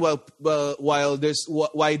problem. While there's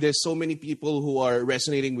why there's so many people who are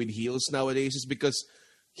resonating with heels nowadays is because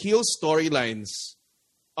heel storylines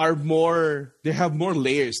are more. They have more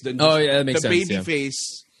layers than Oh, yeah, that makes the sense, baby yeah.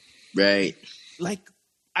 face. Right. Like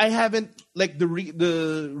I haven't like the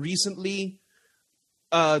recently.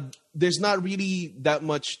 There's not really that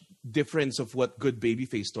much difference of what good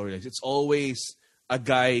babyface storylines. It's always a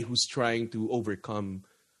guy who's trying to overcome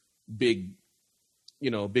big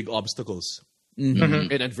obstacles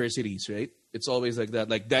and adversities, right? It's always like that.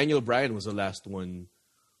 Like Daniel Bryan was the last one.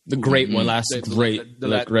 The great one, The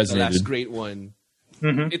resonated. last great one.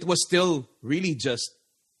 It was still really just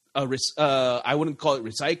I wouldn't call it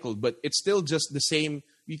recycled, but it's still just the same.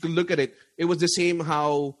 You can look at it. It was the same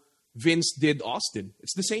how Vince did Austin.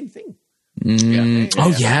 It's the same thing.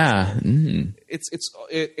 Oh yeah.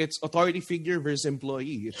 It's authority figure versus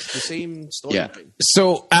employee. It's the same story. Yeah.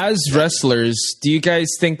 So, as wrestlers, do you guys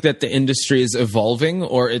think that the industry is evolving,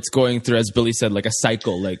 or it's going through, as Billy said, like a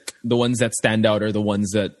cycle? Like the ones that stand out are the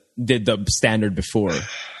ones that did the standard before.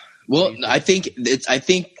 Well, I think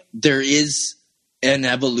there is an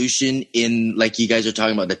evolution in, like you guys are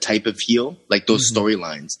talking about, the type of heel, like those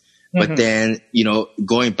storylines. But then,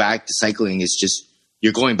 going back to cycling is just,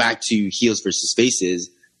 you're going back to heels versus faces,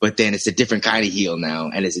 but then it's a different kind of heel now,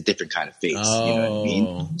 and it's a different kind of face. You know what I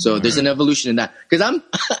mean? So there's an evolution in that. Because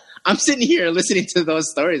I'm sitting here listening to those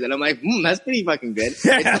stories, and I'm like, that's pretty fucking good. It's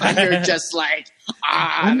like you're just like,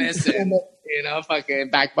 listen, fucking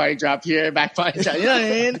back body drop here, back body drop. You know what I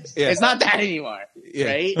mean? Yeah. It's not that anymore,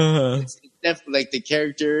 right? It's definitely like the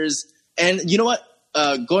characters. And you know what?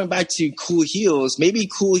 Going back to cool heels, maybe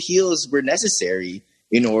cool heels were necessary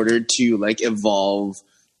in order to like evolve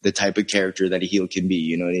the type of character that a heel can be.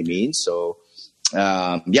 You know what I mean? So,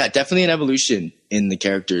 definitely an evolution in the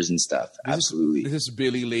characters and stuff. Absolutely. This is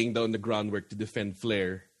Billy laying down the groundwork to defend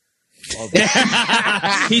Flair.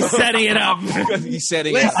 He's setting it up. He's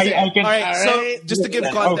setting it up. I can, All right, so right. just to give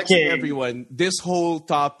context Okay. to everyone, this whole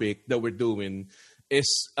topic that we're doing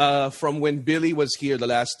is from when Billy was here the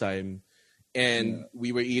last time, and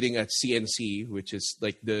we were eating at CNC, which is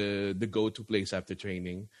like the go-to place after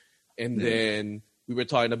training, and then we were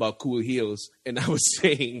talking about cool heels, and I was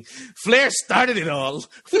saying Flair started it all.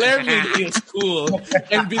 Flair made heels cool,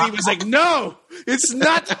 and Billy was like, "No, it's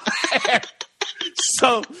not Flair."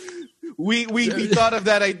 So we thought of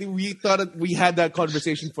that. We thought we had that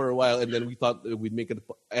conversation for a while, and then we thought we'd make an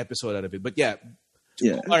episode out of it. But yeah.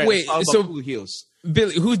 Yeah. All right, Wait, let's talk so- about cool heels.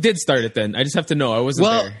 Billy, who did start it then? I just have to know. I wasn't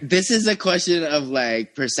Well, there. this is a question of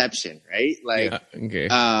like perception, right? Like, Okay.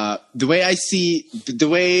 the way I see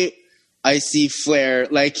Flair,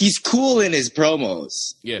 like he's cool in his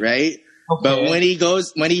promos, Yeah. right? Okay. But when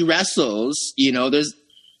he wrestles, there's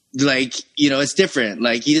like, it's different.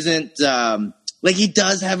 Like he doesn't, like he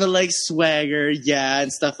does have a like swagger,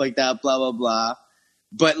 and stuff like that, blah, blah, blah.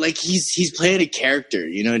 But like he's playing a character,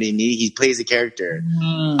 you know what I mean? He plays a character.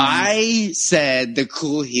 I said the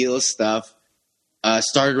cool heel stuff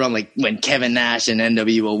started around like when Kevin Nash and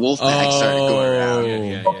NWO Wolfpack started going around.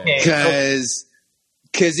 Yeah. Okay.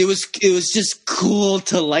 Because it was just cool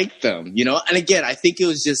to like them, And again, I think it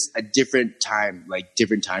was just a different time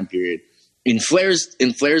period. In Flair's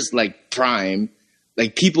like prime,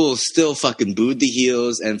 like people still fucking booed the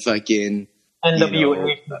heels and fucking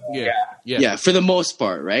NWA. Yeah. for the most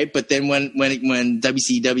part, right? But then when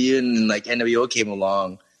WCW and like NWO came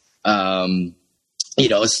along, fans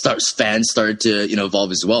started to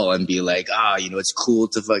evolve as well and be like, it's cool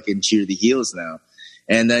to fucking cheer the heels now.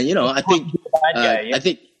 And then I think Bad guy, yeah. I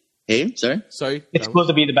think. Hey, sorry. Sorry. It's supposed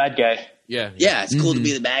to be the bad guy. Yeah. Yeah, it's cool to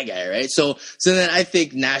be the bad guy, right? So then I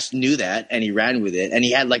think Nash knew that and he ran with it, and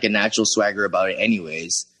he had like a natural swagger about it,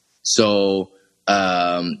 anyways. So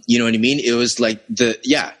you know what I mean? It was like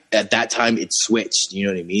at that time it switched. You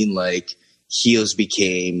know what I mean? Like heels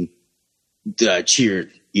became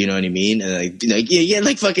cheered. You know what I mean? And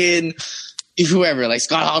like fucking whoever, like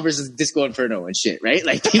Scott Hall versus Disco Inferno and shit, right?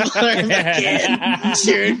 Like people are fucking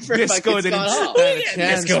cheering for Disco fucking didn't Scott Hall. stand a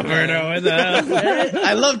chance, Disco man. Inferno. What the hell?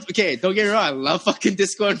 I love. Okay, don't get me wrong. I love fucking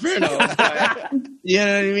Disco Inferno. But, you know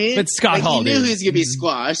what I mean? But Scott like, Hall, he knew dude. he was gonna be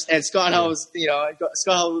squashed, and Scott Hall was,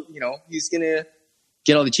 Scott Hall, he's gonna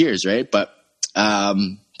get all the cheers, right? But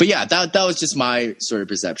yeah, that was just my sort of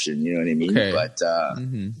perception. You know what I mean? Okay. But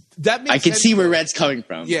That makes I can sense, see where though. Red's coming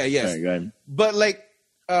from. Yeah, yes. Sorry, go ahead. But like,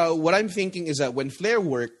 what I'm thinking is that when Flair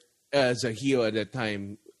worked as a heel at that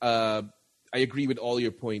time, I agree with all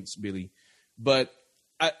your points, Billy. But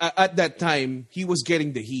at that time, he was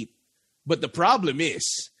getting the heat. But the problem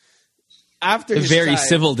is, after A his very time,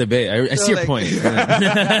 civil debate. I see your like- point.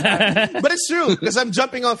 but it's true because I'm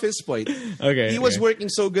jumping off his point. Okay. He was okay. working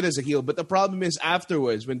so good as a heel, but the problem is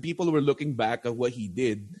afterwards when people were looking back at what he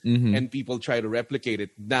did and people try to replicate it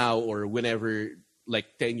now or whenever, like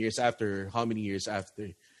 10 years after, how many years after,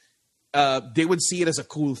 they would see it as a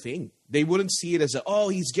cool thing. They wouldn't see it as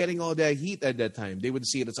he's getting all that heat at that time. They would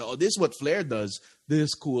see it as this is what Flair does. This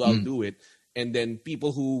is cool. I'll do it. And then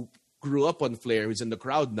people who grew up on Flair who's in the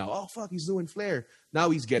crowd now. Oh fuck, he's doing Flair. Now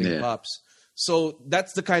he's getting pops. So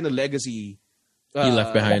that's the kind of legacy He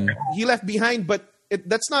left behind. He left behind, but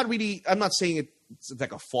that's not really. I'm not saying it's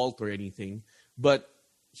like a fault or anything, but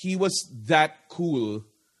he was that cool.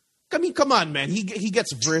 I mean, come on, man. He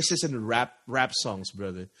gets verses in rap songs,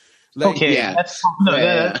 brother. Like, Okay, yeah. that's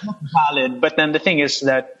Yeah. valid. But then the thing is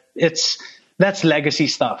that that's legacy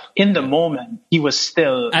stuff. In the moment, he was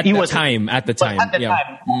still At he the was time. At the time,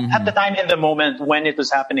 in the moment when it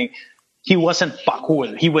was happening, he wasn't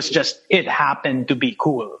cool. He was just it happened to be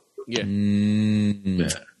cool. yeah.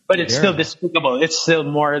 But it's still despicable. It's still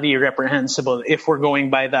morally reprehensible if we're going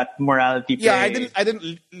by that morality. Yeah, play. I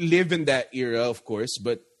didn't live in that era, of course,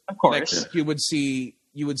 but Of course. like, you would see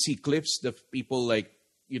clips of people like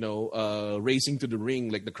racing to the ring,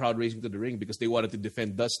 like the crowd racing to the ring because they wanted to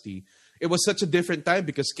defend Dusty. It was such a different time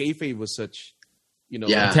because kayfabe was such,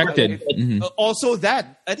 Protected. Also, I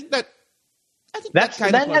think That's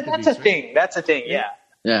kind of that's a contributes, right? thing. That's a thing. Yeah.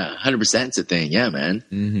 Yeah, 100% it's a thing. Yeah,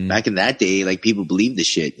 man. Back in that day, like people believed the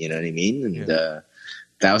shit. You know what I mean? And that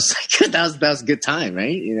was like that was a good time,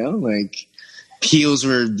 right? Like heels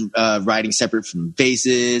were riding separate from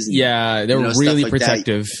faces. And, Yeah, they're stuff really like that.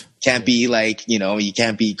 protective. Can't be like you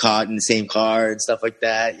can't be caught in the same car and stuff like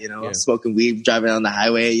that. Smoking weed, driving on the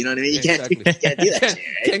highway. You know what I mean? You can't do that shit. Right?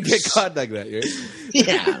 Can't get caught like that, right?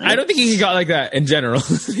 Yeah, man. I don't think he got like that in general.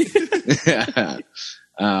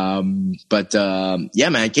 But yeah,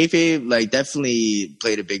 man, kayfabe like definitely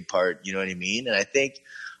played a big part. You know what I mean? And I think,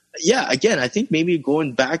 again, I think maybe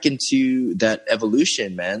going back into that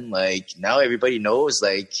evolution, man. Like now everybody knows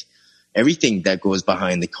like everything that goes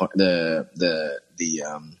behind the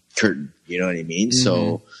curtain. You know what I mean?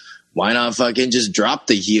 So why not fucking just drop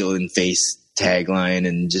the heel and face tagline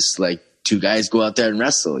and just like two guys go out there and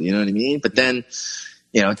wrestle? You know what I mean? But then.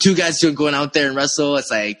 Two guys going out there and wrestle,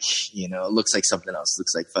 it's like, it looks like something else. It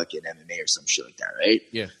looks like fucking MMA or some shit like that, right?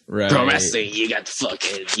 Yeah. Right. Pro wrestling, you got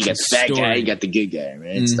the bad guy, you got the good guy,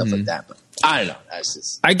 right? And stuff like that. But I don't know. That's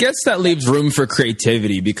just. I guess that leaves room for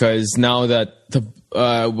creativity because now that the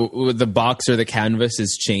box or the canvas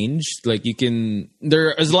has changed, like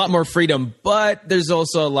there is a lot more freedom, but there's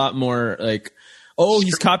also a lot more like,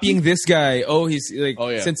 he's copying this guy. He's like,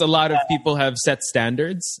 since a lot of people have set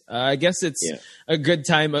standards, I guess it's a good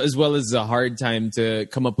time as well as a hard time to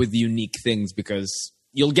come up with unique things because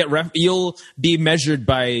you'll be measured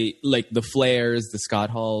by like the Flairs, the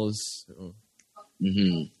Scott Halls.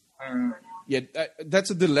 Yeah,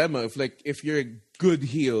 that's a dilemma. If you're a good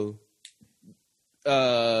heel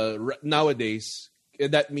nowadays,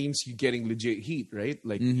 that means you're getting legit heat, right?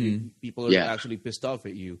 Like people are actually pissed off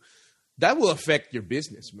at you. That will affect your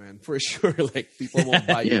business, man, for sure. Like people won't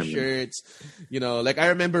buy your shirts. Like I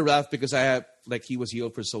remember Ralph because he was heel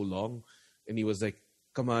for so long, and he was like,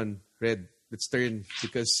 "Come on, Red, let's turn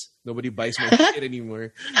because nobody buys my shit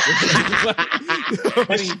anymore."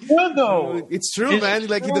 It's true, man.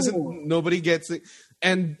 Like nobody gets it.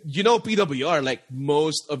 And PWR, like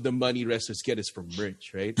most of the money wrestlers get is from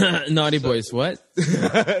merch, right? Naughty Boys, what?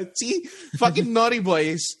 See, fucking Naughty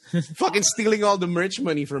Boys, fucking stealing all the merch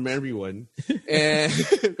money from everyone, and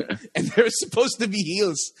they're supposed to be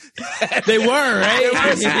heels. They were, right? They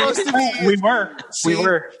were supposed to be. We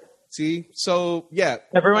were. See, so yeah,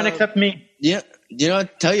 everyone except me. Yeah,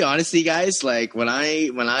 tell you honestly, guys. Like when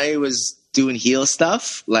I was doing heel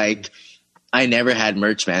stuff, like I never had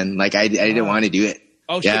merch, man. Like I didn't want to do it.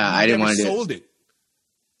 Oh, shit, I didn't want to do it. Sold it.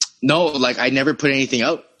 No, like I never put anything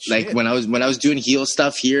out. Shit. Like when I was doing heel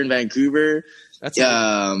stuff here in Vancouver, That's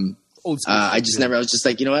Old school. I just never. I was just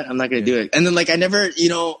like, you know what? I'm not gonna do it. And then like I never, I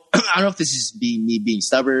don't know if this is me being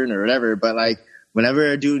stubborn or whatever, but like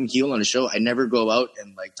whenever I do heel on a show, I never go out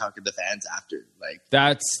and like talk to the fans after. Like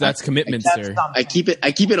That's commitment, That's sir. something.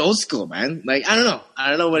 I keep it old school, man. Like I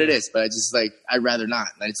don't know what it is, but I just like I'd rather not.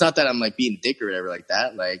 Like, it's not that I'm like being a dick or whatever like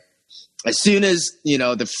that. Like as soon as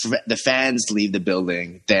the fans leave the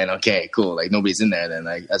building, then okay, cool. Like nobody's in there, then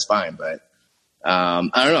like that's fine. But I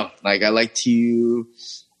don't know. Like I like to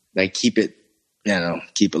like keep it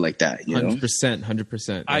like that.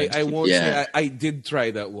 100%. I won't say I did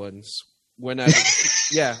try that once when I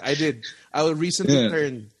I did. I was recently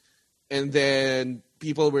turned, and then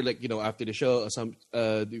people were like, after the show, some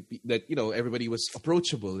that everybody was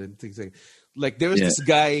approachable and things like there was this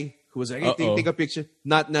guy who was like, hey, take a picture.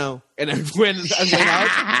 Not now. And I went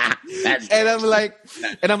out. and I'm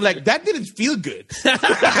like, that didn't feel good.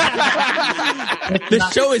 The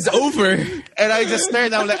show is over. And I just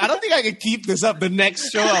turned. I'm like, I don't think I can keep this up. The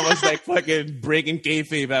next show, I was like fucking breaking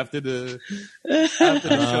kayfabe after the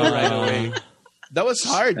show right away. That was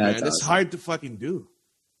hard, man. Awesome. It's hard to fucking do.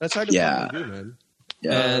 That's hard to fucking do, man.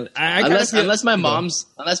 Yeah. And unless my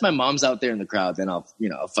mom's out there in the crowd, then I'll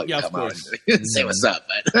fucking come out and say what's up.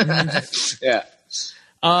 But yeah.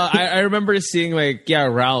 I remember seeing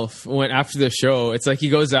Ralph went after the show. It's like he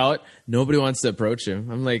goes out, nobody wants to approach him.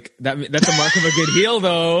 I'm like, that's a mark of a good heel,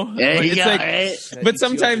 though. There you go, like, right? But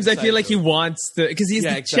sometimes I feel like he wants to, because he's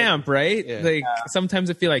the champ, right? Yeah. Sometimes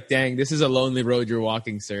I feel like, dang, this is a lonely road you're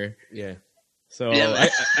walking, sir. Yeah. So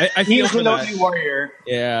I feel He's for a that. lonely warrior.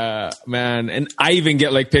 Yeah, man. And I even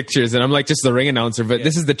get pictures, and I'm like just the ring announcer, but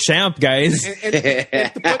this is the champ, guys. And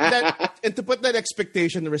to put that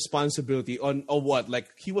expectation and responsibility on what? Like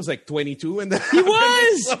he was like 22 and He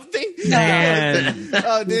was something. Man.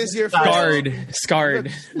 This is your first, scarred.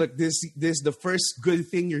 Look, this is the first good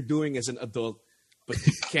thing you're doing as an adult, but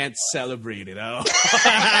you can't celebrate it out.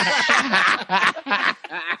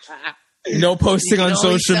 No posting on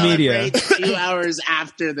social media. 2 hours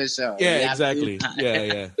after the show. Yeah, exactly.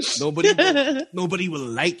 Yeah. Nobody will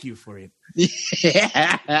like you for it.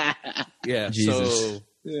 Yeah. Jesus. So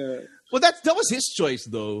well, that was his choice,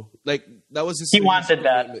 though. Like that was his. He wanted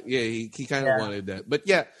that. Yeah, he kind of wanted that. But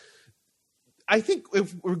yeah, I think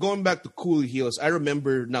if we're going back to cool heels, I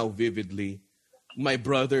remember now vividly my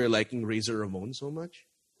brother liking Razor Ramon so much,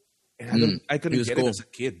 and I couldn't get it as a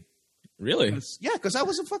kid. Really? Yeah, because I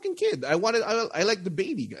was a fucking kid. I like the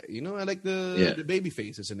baby guy. I like the baby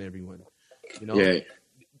faces and everyone.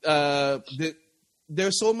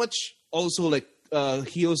 There's so much also like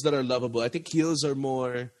heels that are lovable. I think heels are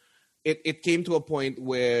more. It came to a point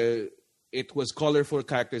where it was colorful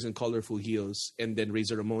characters and colorful heels, and then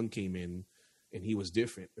Razor Ramon came in, and he was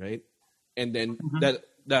different, right? And then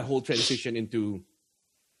that whole transition into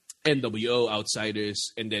NWO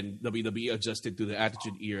Outsiders, and then WWE adjusted to the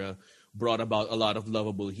Attitude Era, brought about a lot of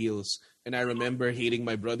lovable heels. And I remember hating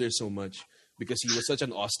my brother so much because he was such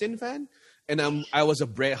an Austin fan, and I was a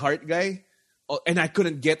Bret Hart guy, and I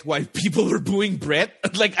couldn't get why people were booing Bret.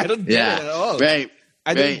 Like I don't get it at all. Right.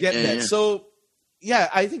 I didn't get that. Yeah. So yeah,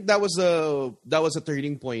 I think that was a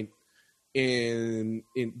turning point in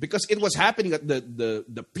because it was happening at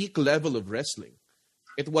the peak level of wrestling.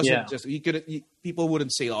 It wasn't just people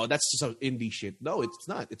wouldn't say, "Oh, that's just indie shit." No, it's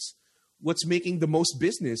not. It's what's making the most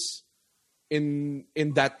business in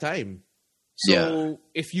that time. So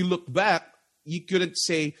if you look back, you couldn't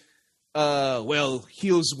say, well,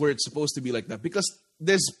 heels weren't supposed to be like that, because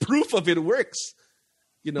there's proof of it works.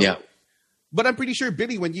 Yeah. But I'm pretty sure,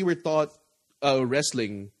 Billy, when you were taught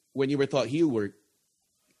wrestling, when you were taught heel work,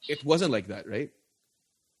 it wasn't like that, right?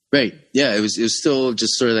 Right. Yeah, it was still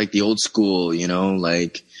just sort of like the old school,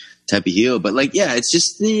 like type of heel. But like, yeah, it's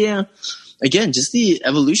just again, just the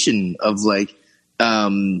evolution of like,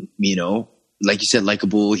 like you said,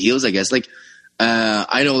 likable heels, I guess. Like,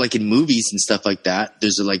 I know like in movies and stuff like that,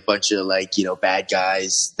 there's a like bunch of like, bad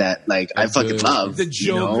guys that like I fucking love. The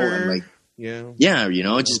Joker. And, like,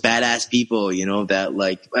 just badass people, that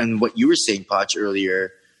like, and what you were saying, Potch,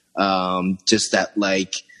 earlier, just that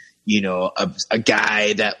like, a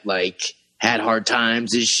guy that like had hard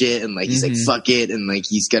times and shit, and like he's like fuck it, and like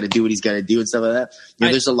he's got to do what he's got to do and stuff like that.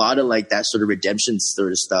 There's a lot of like that sort of redemption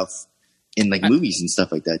sort of stuff in like movies and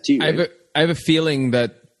stuff like that too. Right? I have a feeling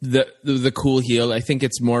that the cool heel, I think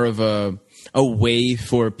it's more of a way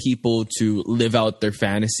for people to live out their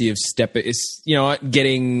fantasy of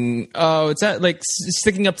getting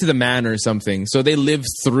sticking up to the man or something. So they live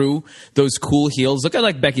through those cool heels. Look at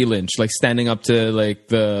like Becky Lynch, like standing up to like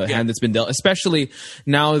the hand that's been dealt, especially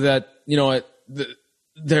now that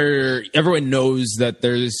everyone knows that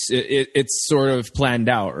it's sort of planned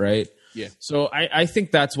out, right? Yeah. So I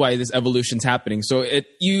think that's why this evolution's happening. So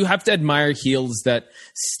you have to admire heels that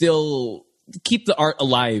still keep the art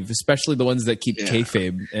alive, especially the ones that keep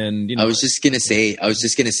kayfabe. And I was just gonna say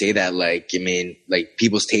that, like, I mean, like,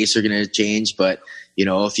 people's tastes are gonna change, but you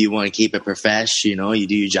know, if you want to keep it profesh, you know, you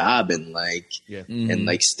do your job and like, and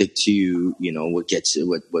like stick to, you know, what gets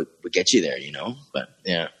you there, you know. But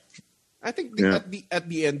yeah, I think at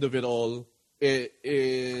the end of it all, there's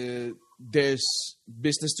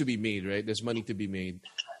business to be made, right? There's money to be made,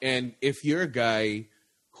 and if you're a guy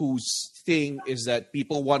whose thing is that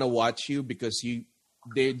people want to watch you because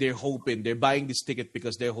they're hoping, they're buying this ticket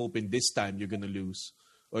because they're hoping this time you're gonna lose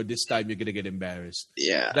or this time you're gonna get embarrassed.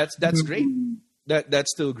 Yeah, that's great.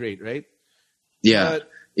 That's still great, right? Yeah,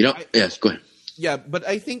 you know. Yes, go ahead. Yeah, but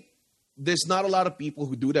I think there's not a lot of people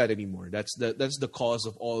who do that anymore. That's the cause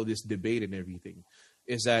of all this debate and everything.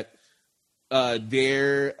 Is that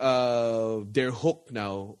they're hooked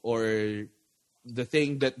now, or the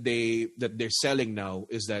thing that they're selling now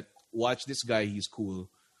is that watch this guy, he's cool,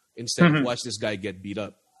 instead of watch this guy get beat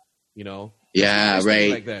up. You know? Yeah,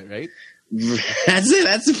 right. Like that, right? That's it.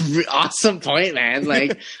 That's an awesome point, man.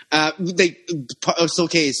 Like, it's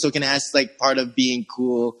okay. So can I ask, like, part of being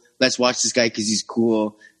cool? Let's watch this guy because he's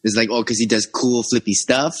cool. Is like, because he does cool flippy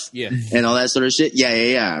stuff, and all that sort of shit.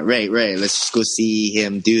 Yeah. Right. Let's just go see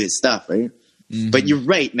him do his stuff, right? Mm-hmm. But you're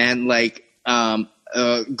right, man. Like,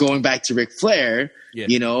 going back to Ric Flair,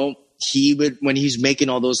 you know, he would, when he's making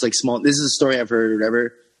all those like small. This is a story I've heard or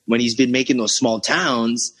whatever. When he's been making those small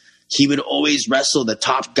towns, he would always wrestle the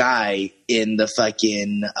top guy in the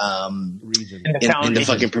fucking region, in the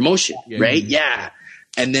fucking promotion, right? Yeah.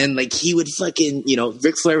 And then like he would fucking, you know,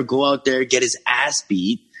 Ric Flair would go out there, get his ass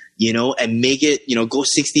beat, you know, and make it, you know, go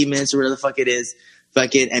 60 minutes or whatever the fuck it is,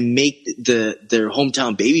 fucking, and make their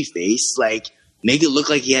hometown babyface, like, make it look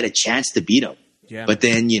like he had a chance to beat him. Yeah. But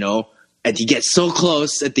then, you know, and he gets so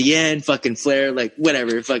close at the end, fucking Flair, like,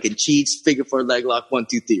 whatever, fucking cheats, figure four leg lock, 1,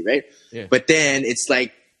 2, 3, right? Yeah. But then it's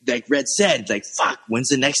like Red said, like, fuck, when's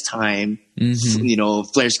the next time, you know,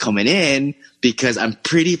 Flair's coming in? Because I'm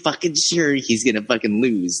pretty fucking sure he's going to fucking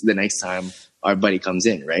lose the next time our buddy comes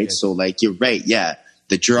in, right? Yes. So, like, you're right, yeah.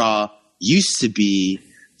 The draw used to be,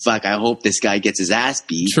 fuck, I hope this guy gets his ass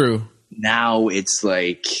beat. True. Now it's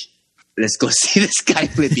like, let's go see this guy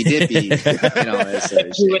flippy dippy. You know,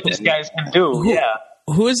 see what this guy's going to do,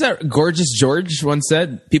 Who is that? Gorgeous George once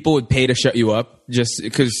said people would pay to shut you up just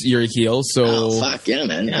because you're a heel. So fuck yeah,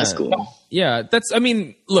 man, that's cool. Yeah, I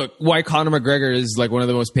mean, look, why Conor McGregor is like one of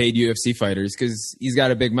the most paid UFC fighters, because he's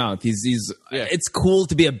got a big mouth. It's cool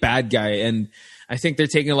to be a bad guy, and I think they're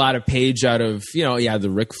taking a lot of page out of, you know, the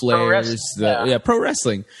Ric Flairs, pro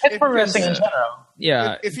wrestling. It's pro wrestling in general.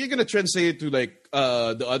 Yeah. If you're gonna translate it to like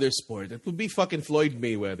the other sport, it would be fucking Floyd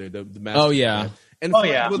Mayweather, the master. Oh yeah. And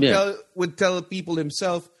Floyd would tell people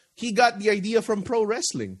himself he got the idea from pro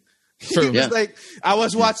wrestling. He was like, I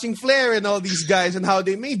was watching Flair and all these guys and how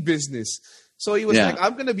they made business. So he was like,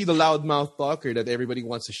 I'm gonna be the loudmouth talker that everybody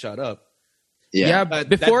wants to shut up. Yeah, but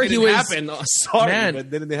before he was happen. Oh, sorry, man, but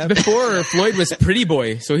didn't happen. Before Floyd was Pretty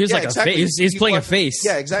Boy, so he was like a face. He's playing a face.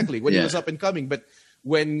 Yeah, exactly. When he was up and coming, but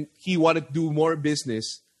when he wanted to do more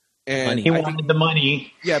business, and he wanted the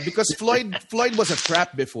money. Yeah, because Floyd was a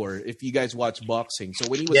trap before. If you guys watch boxing, so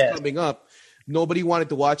when he was coming up, nobody wanted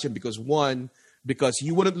to watch him because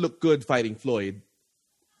you wouldn't look good fighting Floyd.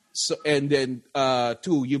 So and then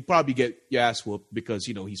 2, you'd probably get your ass whooped because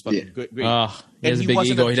you know he's fucking great. He has a big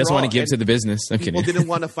ego. He doesn't want to give to the business. People didn't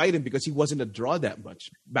want to fight him because he wasn't a draw that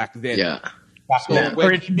much back then. Yeah. So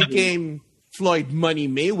when he became Floyd Money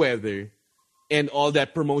Mayweather and all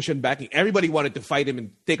that promotion backing, everybody wanted to fight him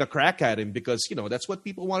and take a crack at him because you know that's what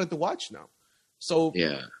people wanted to watch now. So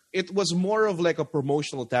it was more of like a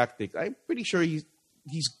promotional tactic. I'm pretty sure it's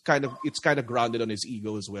kind of grounded on his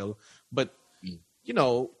ego as well, but. You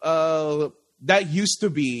know, that used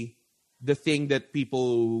to be the thing that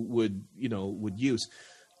people would use.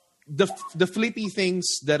 The flippy things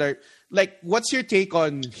that are like, what's your take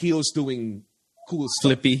on heels doing cool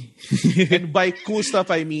stuff? Flippy. And by cool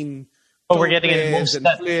stuff, I mean, we're getting into and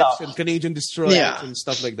flips and Canadian destroyers and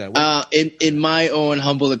stuff like that. In my own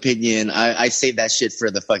humble opinion, I save that shit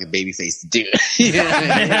for the fucking babyface to do. You know what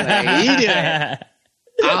I mean? Like, you do it.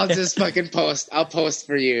 I'll just fucking post. I'll post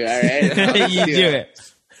for you, all right? You do it.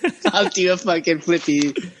 I'll do a fucking flip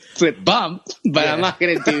bump, but I'm not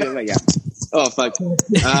gonna do it like oh fuck.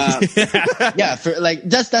 For like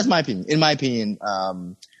that's my opinion. In my opinion,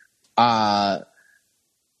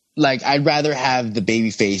 like I'd rather have the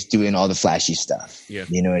babyface doing all the flashy stuff. Yeah.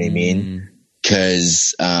 You know what I mean?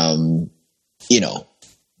 Because you know,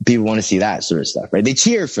 people want to see that sort of stuff, right? They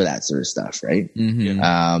cheer for that sort of stuff, right?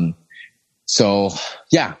 So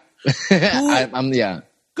yeah, I'm yeah.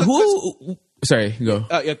 Who? Sorry, go.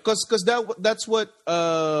 Yeah, because that's what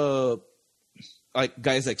like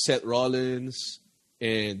guys like Seth Rollins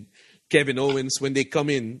and Kevin Owens, when they come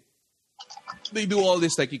in, they do all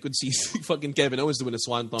this, like you could see fucking Kevin Owens doing a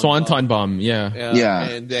Swanton bomb. Yeah. Yeah.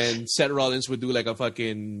 And then Seth Rollins would do like a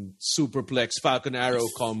fucking superplex Falcon Arrow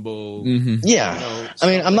combo. Yeah. You know, I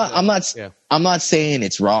mean, Yeah. I'm not saying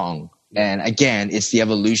it's wrong. And again, it's the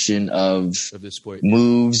evolution of this sport.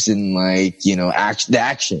 moves and like, you know, the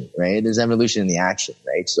action, right? There's evolution in the action,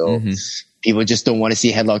 right? So people just don't want to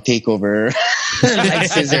see headlock takeover, like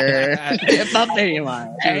scissor, up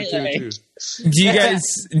anymore. True. Do you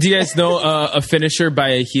guys know a finisher by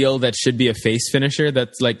a heel that should be a face finisher that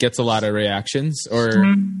like gets a lot of reactions? Or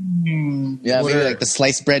Yeah, maybe like the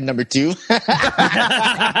sliced bread number 2.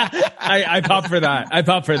 I pop for that.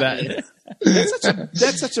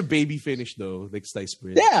 That's such a baby finish though, like slice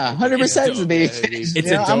bread. Yeah, 100% is a baby. It's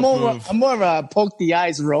a dope move. I'm more of a poke the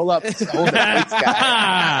eyes, roll up, hold the face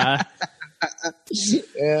guy.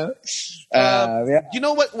 Yeah. You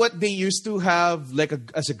know what they used to have like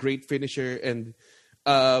as a great finisher, and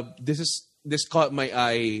this caught my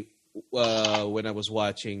eye when I was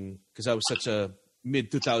watching, because I was such a mid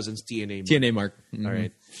 2000s TNA mark. All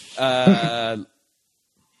right.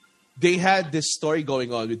 They had this story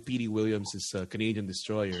going on with Petey Williams, this Canadian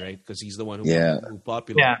Destroyer, right? Because he's the one who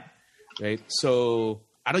popular. Yeah. Right. So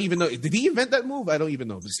I don't even know. Did he invent that move? I don't even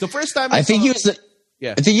know. It's the first time I think he was.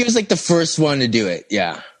 Yeah. I think he was like the first one to do it.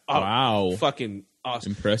 Yeah. Wow. Fucking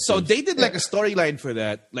awesome. Impressive. So they did like a storyline for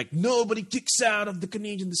that. Like nobody kicks out of the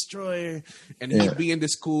Canadian Destroyer. And he'd be in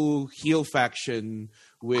this cool heel faction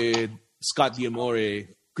with Scott D'Amore.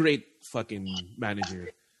 Great fucking manager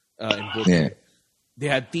in Brooklyn. Yeah. They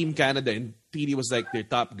had Team Canada and Petey was like their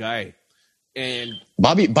top guy. And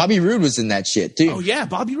Bobby Roode was in that shit too. oh yeah,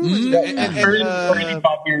 Bobby Roode was in that. Early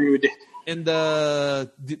Bobby Roode. And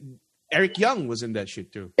Eric Young was in that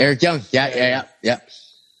shit too. Eric Young. Yeah.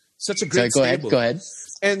 Such a Sorry, great go ahead.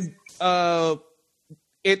 And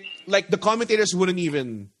it like the commentators wouldn't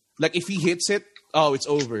even like if he hits it, oh, it's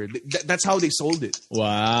over. That's how they sold it.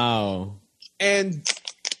 Wow. And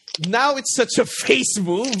now it's such a face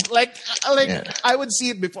move. Like I would see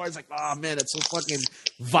it before. It's like, oh man, that's so fucking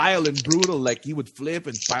vile and brutal. Like he would flip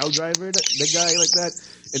and pile driver the guy like that,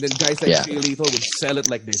 and then guys like Jay Lethal would sell it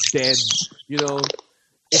like they're dead. You know.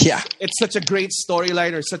 It's such a great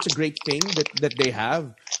storyline or such a great thing that they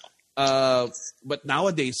have. But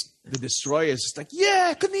nowadays, the Destroyer is just like,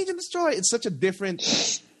 yeah, Canadian Destroyer. It's such a different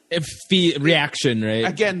reaction, right?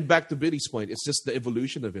 Again, back to Billy's point, it's just the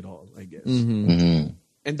evolution of it all, I guess. Mm-hmm.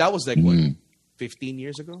 And that was like, what, 15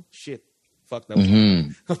 years ago? Shit. Fuck, that was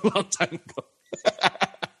a long time ago.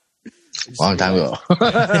 Long time ago.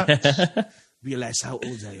 Realize how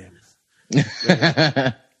old I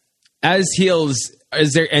am. As heels,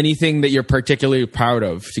 is there anything that you're particularly proud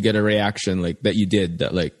of to get a reaction like that you did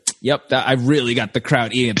that like, yep, that I really got the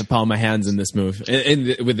crowd eating at the palm of my hands in this move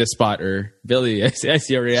with this spot? Or Billy, I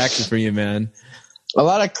see a reaction from you, man. A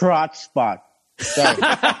lot of crotch spot. Sorry.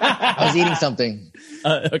 I was eating something.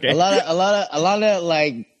 Okay. A lot of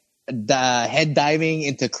like the head diving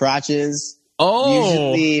into crotches.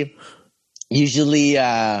 Oh. Usually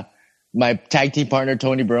my tag team partner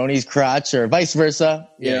Tony Baroni's crotch, or vice versa.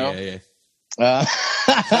 You know? Yeah.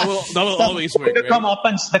 That will always work. The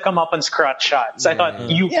comeuppance crotch shots. I thought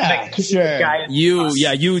you sure. guy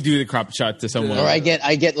You do the crop shot to someone. Or I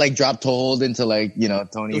get like dropped hold into like, you know,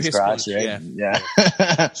 Tony's crotch, right? Yeah.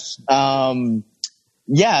 I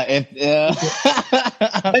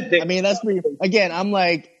mean, that's pretty. Again,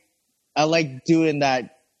 I like doing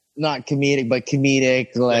that, not comedic, but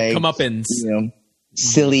comedic, like comeuppance, you know,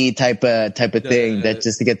 silly type of thing, that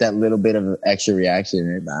just to get that little bit of extra reaction.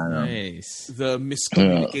 Right? I don't know. Nice. The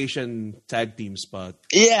miscommunication tag team spot.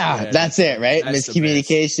 Yeah, that's it, right? That's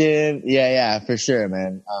Miscommunication. Yeah, for sure,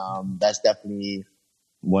 man. That's definitely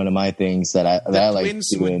one of my things that I like. The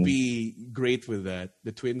Twins would be great with that.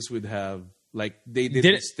 The Twins would have, like, they did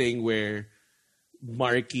this thing where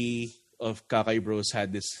Marky of Kakay Bros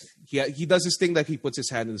had this. He does this thing that he puts his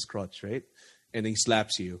hand in his crotch, right? And then he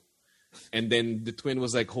slaps you. And then the twin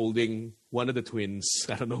was like holding one of the twins.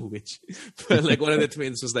 I don't know which, but like one of the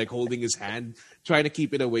twins was like holding his hand, trying to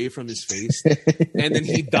keep it away from his face. And then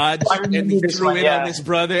he dodged and he threw it on his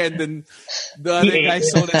brother. And then the other guy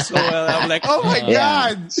saw that so well. I'm like, oh my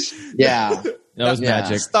God. Yeah. That was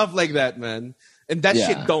magic. Stuff like that, man. And that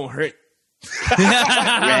shit don't hurt.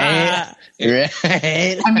 Right.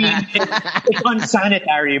 I mean, it's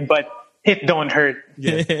unsanitary, but Hit don't hurt.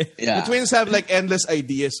 Yeah. Yeah. The twins have like endless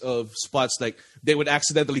ideas of spots. Like they would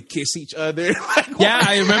accidentally kiss each other. Like, Yeah,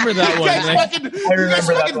 I remember that you one. guys Like, fucking, I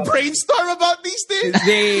remember that one. brainstorm about these things.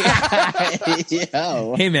 they,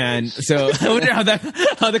 Yo. hey man. So I wonder how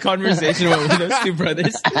the conversation went with those two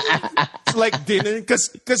brothers. It's like dinner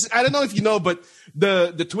because I don't know if you know, but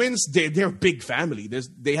the twins they're a big family.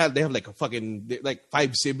 They have like a fucking like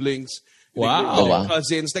 5 siblings. Wow. Oh, wow.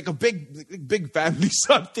 Cousins, like a big family.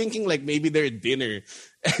 So I'm thinking like maybe they're at dinner,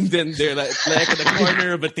 and then they're like at the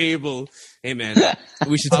corner of a table. Hey man,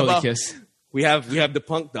 We should How totally about- kiss. we have the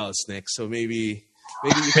punk dolls next, so maybe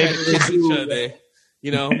we try to kiss each other.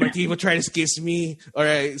 You know, Martin will try to kiss me,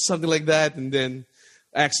 or something like that, and then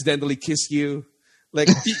I accidentally kiss you. Like,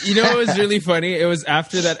 You know what was really funny? It was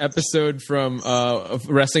after that episode from of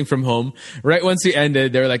Wrestling from Home. Right once we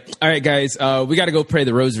ended, they were like, "All right, guys, we got to go pray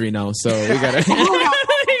the rosary now." So we got to.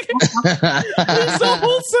 They're so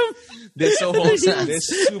wholesome. they're so wholesome, they're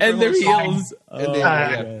super And their wholesome. heels. And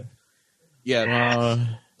Oh, yeah.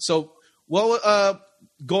 So, well,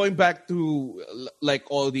 going back to like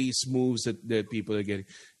all these moves that people are getting,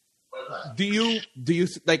 do you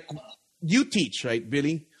like you teach, right,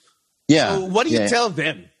 Billy? Yeah. So what do you Yeah. tell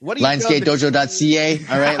them? What do you tell them? LionsgateDojo.ca.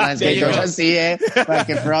 All right, There you go. LionsgateDojo.ca.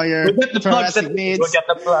 Fucking for all your We'll get the pro plugs wrestling needs. We'll get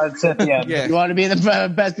the plugs at the end. Yeah. You want to be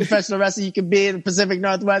the best professional wrestler you can be in the Pacific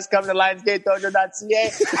Northwest? Come to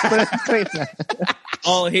LionsgateDojo.ca.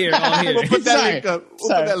 all here, all here. We'll put that Sorry. link up. We'll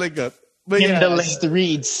Sorry. put that link up. But In yeah, the link. Just the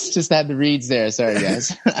reads. Just had the reads there. Sorry,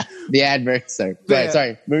 guys. The adverts. Sorry. Go ahead. Yeah.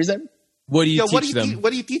 Sorry. What was that? What do you yeah, teach them?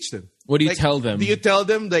 what do you teach them? What do you Like, tell them? Do you tell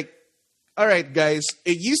them like, all right, guys,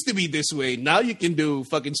 it used to be this way. Now you can do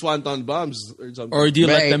fucking swanton bombs or something. Or do you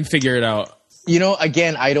let Right. them figure it out? You know,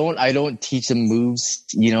 again, I don't teach them moves.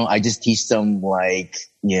 You know, I just teach them like,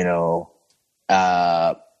 you know,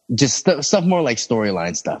 just stuff more like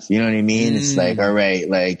storyline stuff. You know what I mean? It's like, all right,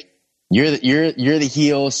 like you're the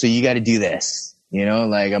heel, so you got to do this. You know,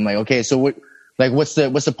 like I'm like, okay, so what's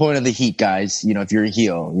the point of the heat, guys? You know, if you're a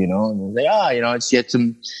heel, you know, and they're like, you know, it's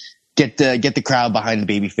get the crowd behind the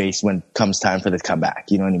baby face when it comes time for the comeback.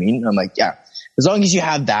 You know what I mean? I'm like, yeah, as long as you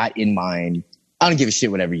have that in mind, I don't give a shit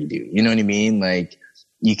whatever you do. You know what I mean? Like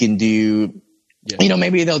you can do, you know,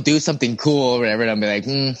 maybe they'll do something cool or whatever. And I'll be like,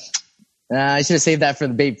 I should have saved that for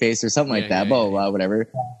the baby face or something like that. Blah, blah, blah, whatever.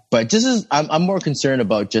 But I'm more concerned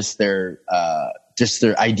about just their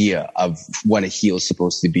idea of what a heel is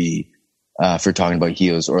supposed to be, for talking about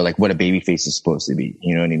heels, or like what a baby face is supposed to be.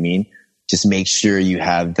 You know what I mean? Just make sure you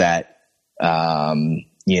have that, the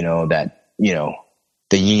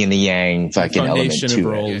yin and the yang fucking element Foundation of to it.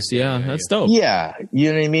 roles. Yeah, that's dope. Yeah,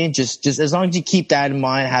 you know what I mean? Just as long as you keep that in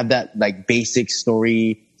mind, have that like basic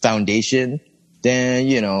story foundation, then,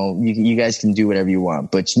 you know, you guys can do whatever you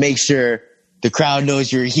want. But just make sure the crowd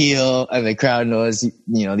knows you're a heel and the crowd knows,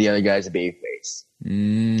 you know, the other guy's a babyface.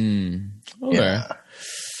 Okay.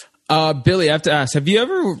 Billy, I have to ask, have you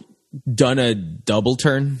ever done a double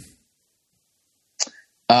turn?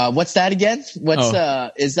 What's that again?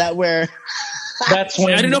 Is that where... That's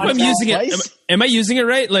when I don't know if I'm using it. twice? Am I using it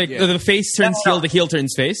right? Like Yeah. the face turns heel, the heel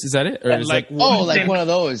turns face. Is that it? Or is like like one of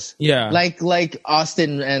those. Yeah. Like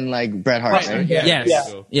Austin and like Bret Hart, right? Yeah. yes,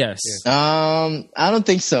 Yeah. yes. I don't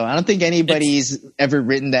think so. I don't think anybody's ever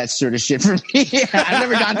written that sort of shit for me. I've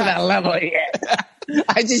never gone to that level yet.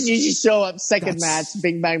 I just usually show up second match,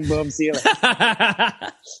 bing bang boom, see you later.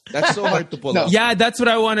 That's so hard to pull No. off. Yeah, that's what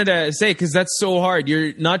I wanted to say because that's so hard.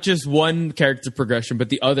 You're not just one character progression, but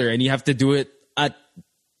the other, and you have to do it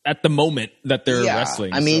at the moment that they're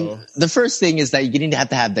wrestling. I mean, the first thing is that you need to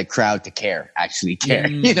have the crowd to actually care,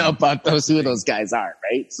 you know, about who those guys are,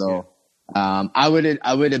 right? So, I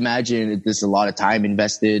would imagine there's a lot of time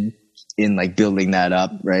invested in like building that up,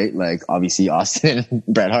 right? Like obviously Austin and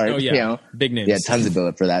Bret Hart, you know, big names. yeah, tons of build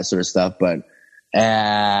up for that sort of stuff. But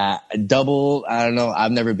double, I don't know.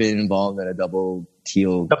 I've never been involved in a double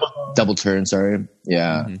turn. Sorry,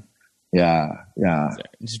 yeah. Mm-hmm. Yeah.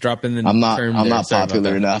 Just drop in the I'm term not there. Sorry about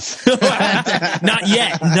popular that. enough. Not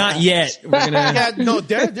yet. We're gonna. Yeah, no,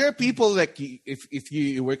 there are people like if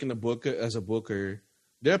you work in as a booker,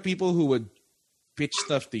 there are people who would pitch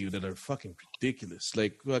stuff to you that are fucking ridiculous,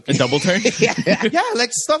 like A fucking, double turn? yeah,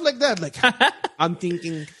 like stuff like that. Like I'm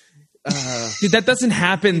thinking, Dude, that doesn't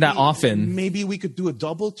happen that often. maybe we could do a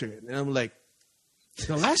double turn, and I'm like,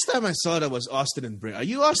 the last time I saw that was Austin and Bret. Are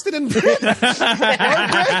you Austin and Bret? Like,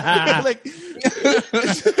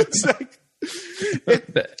 it's like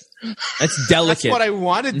That's delicate. that's what I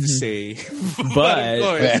wanted to say, But- of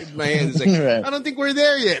course, in my head, it's like, Right. I don't think we're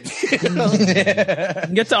there yet. You know?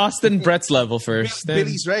 Get to Austin Brett's level first. then-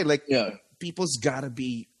 Billy's right. Like, Yeah. people's gotta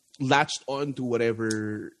be latched on to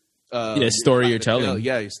whatever story you're telling.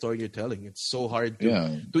 Yeah, story you're telling. It's so hard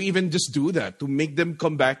to even just do that. To make them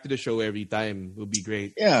come back to the show every time would be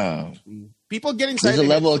great. Yeah. People get inside. There's a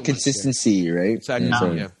level of consistency, right?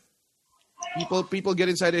 Exactly. Yeah. People get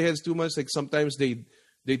inside their heads too much. Like sometimes they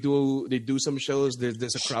do some shows.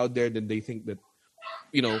 There's a crowd there, then they think that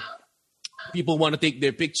people want to take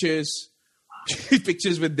their pictures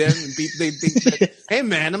with them, and they think that, hey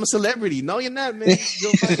man, I'm a celebrity. No, you're not, man.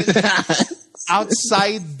 You're fucking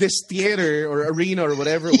outside this theater or arena or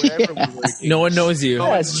wherever we're working. No one knows you.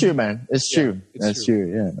 Yeah, it's true, man. It's true. It's That's true.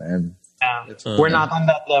 Yeah, man. We're not on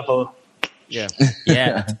that level. Yeah.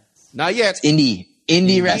 Yeah. Not yet. Indie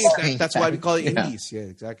wrestling. That's why we call it Yeah. indies. Yeah,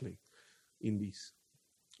 exactly. Indies.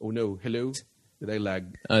 Oh no. Hello? Did I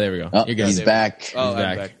lag? Oh, there we go. Oh, You're good. he's back. Oh, back.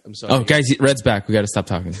 I'm back. I'm sorry. Oh, guys, Red's back. We got to stop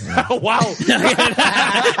talking. Wow. Just for 5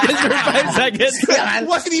 seconds. Yeah, man. It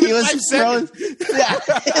wasn't even He was 5 seconds. Yeah,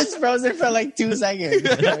 he was frozen for like 2 seconds.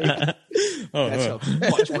 That's how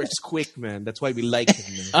Watch works quick, man. That's why we like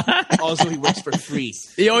him, man. Also, he works for free.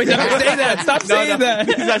 You always have to say that. Stop saying that.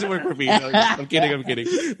 He doesn't work for me. No, I'm kidding.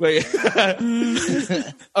 But,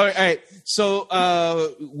 all right.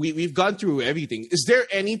 So we've gone through everything. Is there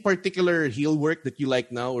any particular heel work that you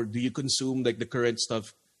like now, or do you consume like the current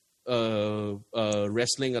stuff,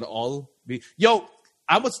 wrestling at all? Yo,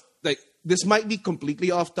 I was like, this might be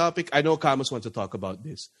completely off topic. I know Camus wants to talk about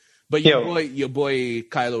this, but your boy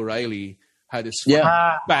Kyle O'Reilly had this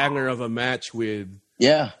banger of a match with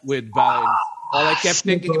Balor. All I kept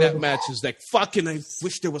thinking in that match is like, fucking, I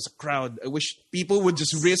wish there was a crowd. I wish people would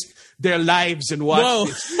just risk their lives and watch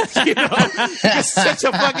this. It's such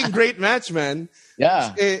a fucking great match, man.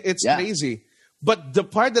 Yeah. It's crazy. But the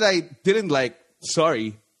part that I didn't like,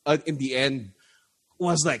 in the end,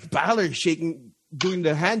 was like Balor doing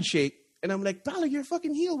the handshake. And I'm like, Balor, you're a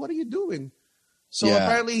fucking heel. What are you doing? So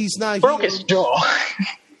apparently he's not Broke his jaw.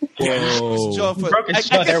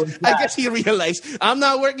 I guess he realized I'm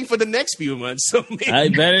not working for the next few months, so maybe I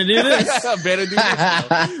better do this. I better do this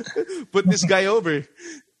now. Put this guy over.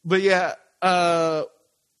 But yeah,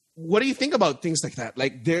 what do you think about things like that?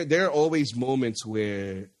 Like there are always moments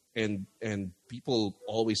where and people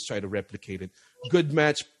always try to replicate it. Good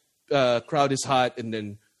match, crowd is hot, and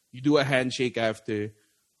then you do a handshake after,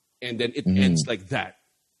 and then it ends like that.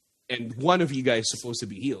 And one of you guys is supposed to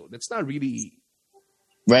be healed. That's not really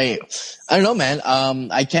right. I don't know, man.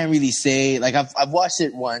 I can't really say, like, I've watched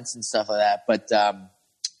it once and stuff like that, but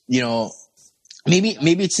maybe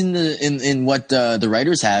it's in what the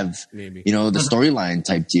writers have, the storyline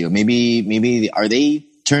type deal. Maybe are they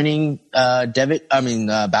turning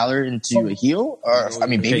Balor into a heel or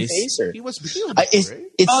babyface? Or he was healed.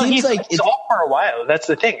 It seems like it's off for a while. That's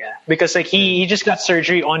the thing, because like he just got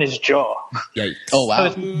surgery on his jaw. Yikes. Oh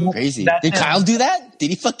wow, crazy! Did Kyle do that?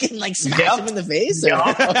 Did he fucking like smash him in the face?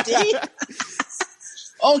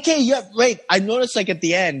 Okay, yeah, right. I noticed like at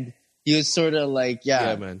the end he was sort of like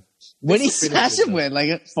man. What did he smash him with? Like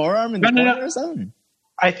a forearm in the corner or something?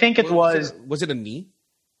 I think it was. Was it a knee?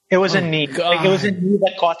 It was a knee. Like, it was a knee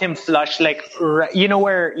that caught him flush. Like where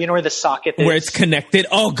the socket is. Where it's connected.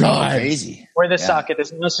 Oh god, crazy. Where the socket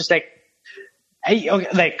is. And it was just like, hey,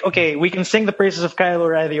 okay, we can sing the praises of Kyle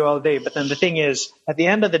O'Reilly all day, but then the thing is, at the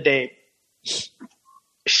end of the day,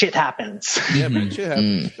 shit happens. Yeah, man, shit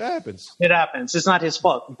happens. It happens. It happens. It's not his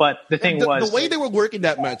fault. But the thing was, the way they were working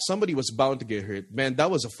that match, somebody was bound to get hurt. Man,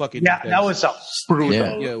 that was a fucking intense. That was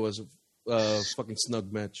brutal. Yeah, it was a fucking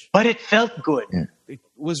snug match. But it felt good. Yeah. It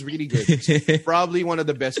was really good. It's probably one of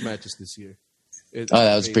the best matches this year. That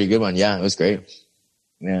was a pretty good one. Yeah, it was great.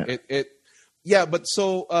 Yeah. But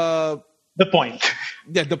so the point.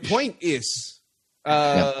 Yeah, the point is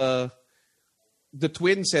the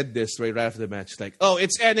Twin said this right after the match, like, oh,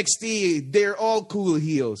 it's NXT, they're all cool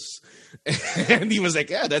heels. And he was like,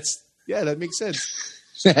 that makes sense.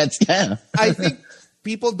 I think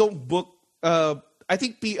people don't book I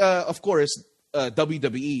think of course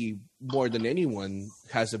WWE more than anyone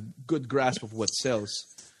has a good grasp of what sells.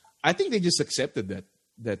 I think they just accepted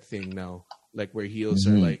that thing now, like where heels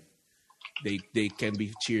are like they can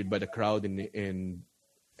be cheered by the crowd and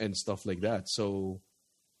stuff like that. So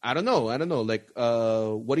I don't know. Like,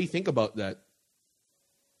 what do you think about that?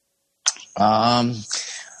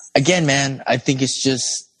 Again, man, I think it's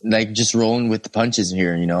just rolling with the punches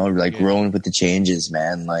here, rolling with the changes,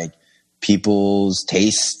 man. Like people's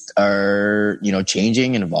tastes are,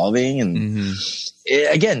 changing and evolving. And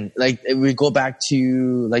again, like we go back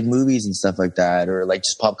to like movies and stuff like that, or like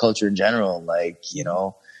just pop culture in general. Like,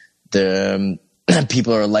 the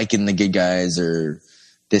people are liking the good guys, or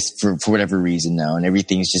this for whatever reason now, and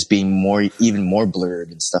everything's just being even more blurred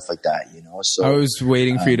and stuff like that, you know. So I was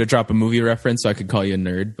waiting for you to drop a movie reference so I could call you a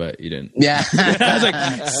nerd, but you didn't. Yeah. I was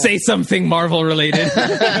like, say something Marvel related.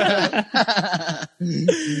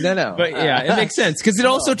 No. But yeah, it makes sense because it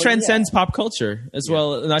also transcends pop culture as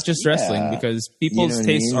well, not just wrestling, because people's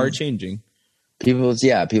tastes are changing. People's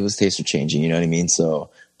tastes are changing. You know what I mean? So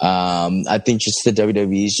I think just the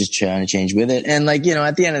WWE is just trying to change with it, and like, you know,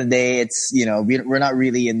 at the end of the day, it's, you know, we're not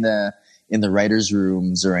really in the writers'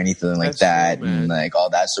 rooms or anything like that, and like all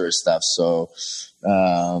that sort of stuff. So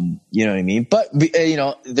you know what I mean? But you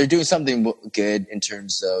know, they're doing something good in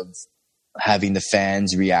terms of having the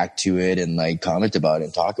fans react to it and like comment about it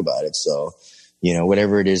and talk about it. So, you know,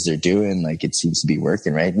 whatever it is they're doing, like, it seems to be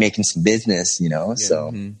working, right? Making some business, you know,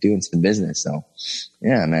 doing some business. So,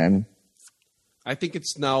 yeah, man. I think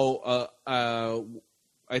it's now,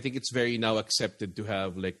 I think it's very now accepted to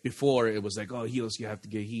have, like, before it was like, oh, heels, you have to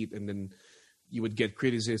get heat. And then you would get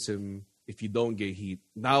criticism if you don't get heat.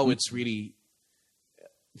 Now it's really,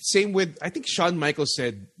 same with, I think Shawn Michaels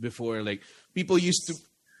said before, like, people used to,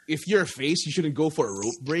 if you're a face, you shouldn't go for a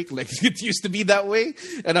rope break. Like, it used to be that way.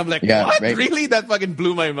 And I'm like, what? Right? Really? That fucking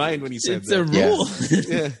blew my mind when he said that. It's a rule.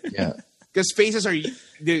 Yeah. Because faces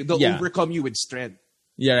they'll overcome you with strength.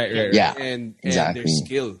 Yeah, right. Yeah. And exactly. their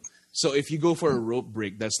skill. So if you go for a rope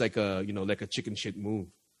break, that's like a, you know, like a chicken shit move.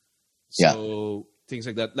 So things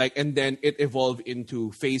like that. Like, and then it evolved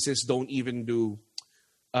into faces don't even do,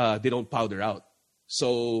 they don't powder out.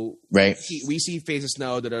 So we see faces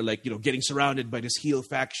now that are like, you know, getting surrounded by this heel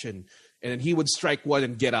faction, and then he would strike one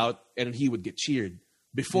and get out, and then he would get cheered.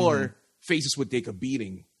 Before, faces would take a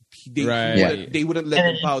beating. They wouldn't let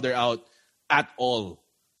them powder out at all.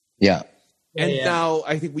 Yeah. And now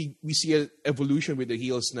I think we see an evolution with the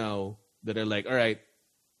heels now that are like, all right,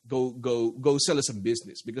 go sell us some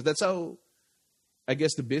business, because that's how I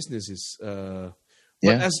guess the business is. But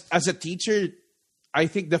as a teacher, I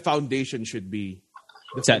think the foundation should be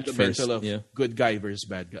the fundamental of good guy versus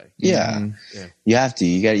bad guy. Yeah. You have to.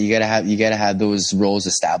 You gotta have those roles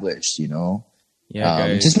established. You know. Yeah.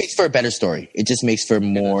 It just makes for a better story. It just makes for a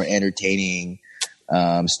more entertaining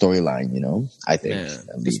storyline. You know. I think,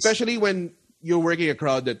 especially when you're working a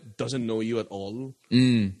crowd that doesn't know you at all.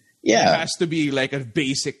 Yeah. It has to be like a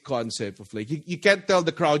basic concept of like you can't tell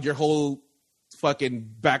the crowd your whole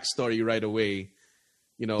fucking backstory right away.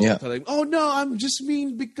 You know, telling, oh no, I'm just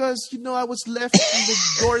mean because, you know, I was left on the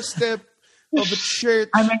doorstep of a church.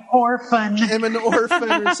 I'm an orphan or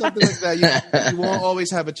something like that. You won't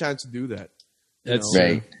always have a chance to do that. That's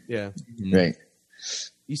right. Yeah. Right.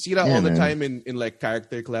 You see that all the time in like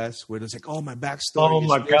character class where it's like, oh, my backstory. Oh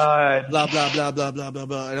my God. Blah, blah, blah, blah, blah, blah,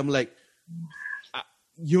 blah. And I'm like,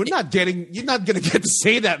 you're not going to get to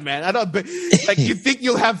say that, man. I don't, like, you think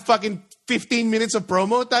you'll have fucking 15 minutes of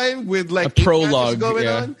promo time with like a prologue going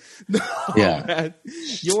on? No, man.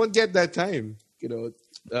 You won't get that time. You know,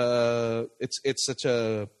 it's such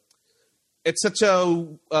a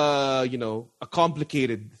you know, a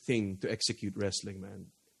complicated thing to execute wrestling, man.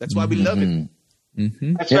 That's why we love it.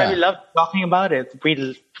 That's why we love talking about it.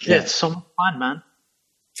 It's so much fun, man.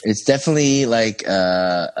 It's definitely like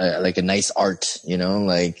a nice art, you know,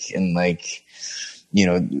 like, and like, you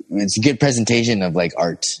know, it's a good presentation of like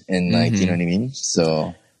art and like, you know what I mean?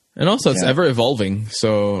 So, and also it's ever evolving.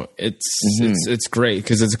 So it's great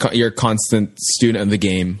because you're a constant student of the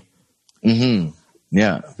game.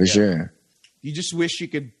 Yeah, for sure. You just wish you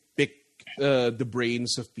could pick the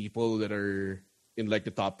brains of people that are in like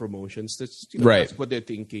the top promotions. That's, you know, that's what they're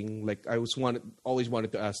thinking. Like I always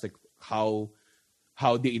wanted to ask like how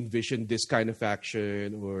they envisioned this kind of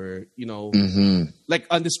action, or, you know, like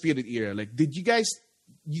Undisputed Era. Like, did you guys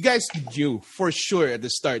knew for sure at the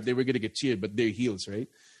start they were gonna get cheered, but they're heels, right?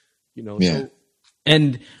 You know, so.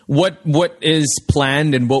 And what is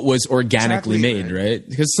planned and what was organically made, right?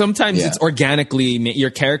 Because sometimes it's organically made, your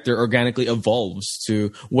character organically evolves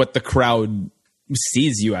to what the crowd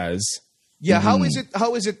sees you as. Yeah, how is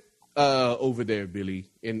it over there, Billy?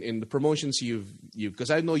 In the promotions you've because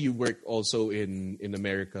I know you work also in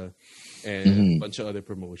America and a bunch of other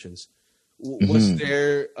promotions. Was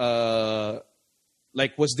there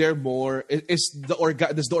was there more? Does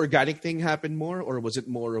the organic thing happen more, or was it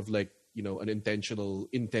more of like, you know, an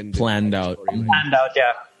intended planned out? Planned out,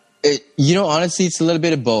 yeah. You know, honestly, it's a little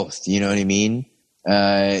bit of both. You know what I mean?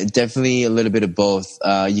 Definitely a little bit of both.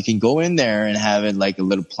 You can go in there and have it like a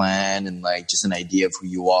little plan and like just an idea of who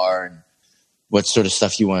you are and what sort of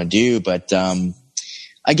stuff you want to do. But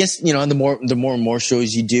I guess, you know, the more and more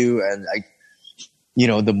shows you do, and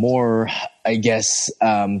the more I guess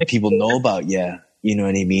people know about you. You know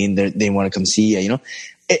what I mean? They want to come see you. You know,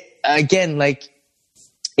 again, like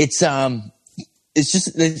it's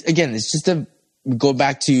just to go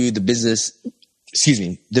back to the business. Excuse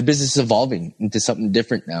me, the business is evolving into something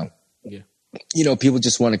different now. Yeah. You know, people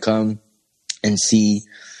just want to come and see,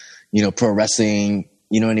 you know, pro wrestling.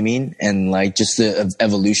 You know what I mean? And like just the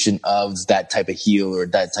evolution of that type of heel or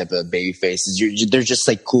that type of baby faces. They're just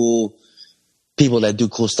like cool people that do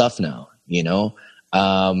cool stuff now, you know?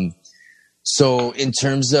 So in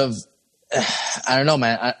terms of, I don't know,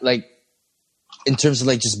 man, in terms of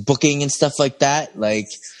like just booking and stuff like that, like,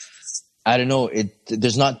 I don't know, it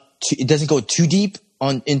doesn't go too deep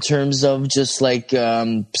in terms of just like,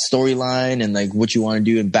 storyline and like what you want to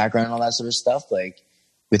do and background and all that sort of stuff. Like,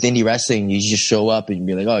 with indie wrestling, you just show up and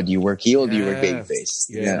be like, oh, do you work heel or do you work babyface?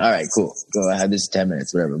 Yeah. All right, cool. Go. I have this 10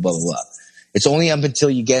 minutes, whatever, blah, blah, blah. It's only up until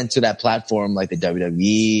you get into that platform like the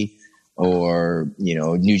WWE or, you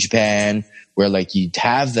know, New Japan, where like you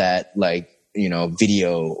have that like, you know,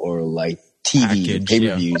 video or like TV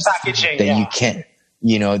pay-per-views that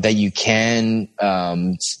you can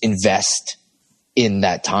invest in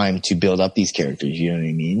that time to build up these characters. You know what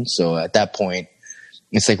I mean? So at that point,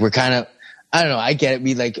 it's like we're kind of, I don't know. I get it.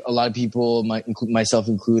 We like a lot of people, myself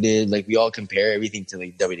included, like we all compare everything to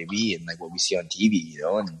like WWE and like what we see on TV, you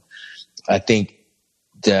know. And I think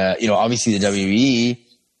obviously the WWE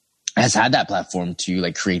has had that platform to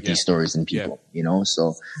like create these stories and people, you know.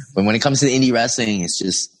 So, but when it comes to the indie wrestling, it's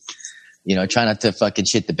just, you know, try not to fucking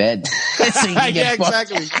shit the bed. So you can get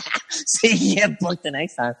exactly. So you get booked the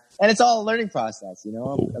next time, and it's all a learning process, you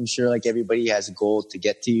know. I'm sure like everybody has a goal to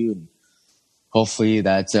get to. And hopefully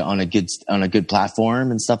that's on a good platform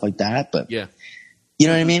and stuff like that. But yeah, you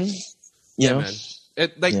know what I mean? You know?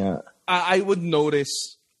 Man. I would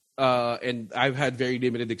notice, and I've had very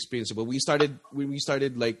limited experience, but when we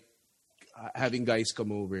started like having guys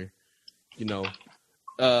come over, you know,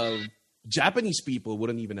 Japanese people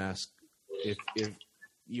wouldn't even ask if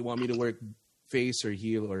you want me to work face or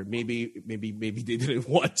heel, or maybe they didn't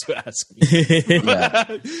want to ask me.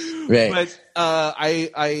 Right. But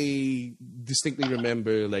I distinctly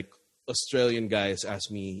remember like Australian guys ask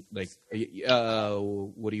me like,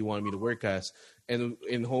 what do you want me to work as? And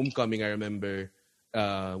in Homecoming, I remember,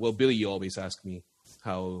 Billy, you always ask me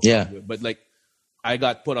how, but like I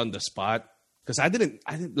got put on the spot because I didn't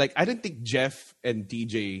think Jeff and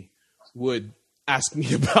DJ would ask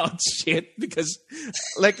me about shit because,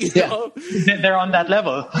 like, you know, they're on that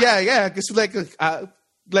level. Yeah, because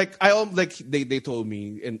they told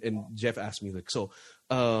me, and Jeff asked me like, so,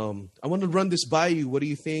 I want to run this by you. What do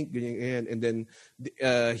you think? And then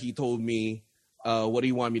he told me, what do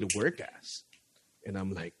you want me to work as? And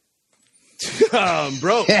I'm like,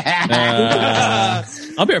 bro,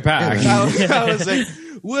 I'll be right back. I was like,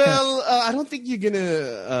 well, I don't think you're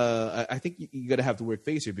gonna. I think you're gonna have to work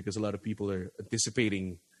face here because a lot of people are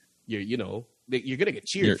anticipating you're gonna get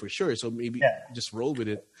cheered for sure. So maybe just roll with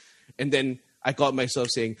it. And then I caught myself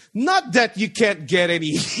saying, "Not that you can't get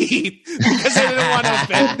any heat because I didn't want to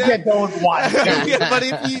offend them. You don't want to. But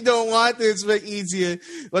if you don't want to, it's like easier.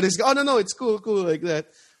 But it's no, it's cool like that."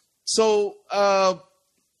 So,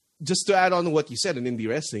 just to add on to what you said in indie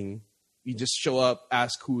wrestling, you just show up,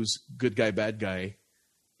 ask who's good guy, bad guy.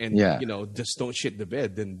 And, you know, just don't shit the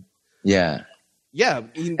bed. Then, yeah.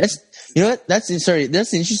 That's, you know what? That's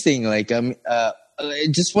interesting. Like,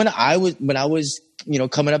 just when I was, you know,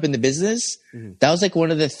 coming up in the business, that was like one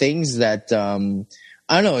of the things that, I don't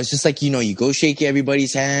know. It's just like, you know, you go shake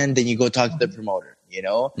everybody's hand, then you go talk to the promoter, you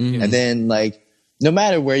know, and then like, no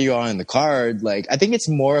matter where you are on the card, like, I think it's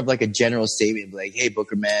more of like a general statement, like, hey,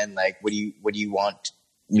 Booker man, like, what do you want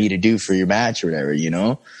me to do for your match or whatever, you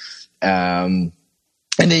know?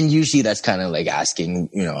 And then usually that's kind of like asking,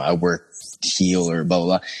 you know, I work heel or blah,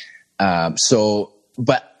 blah, blah.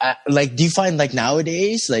 But like, do you find like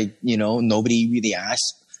nowadays, like, you know, nobody really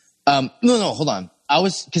asks? No, hold on. I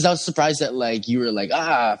was surprised that like, you were like,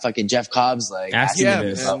 fucking Jeff Cobb's like, asking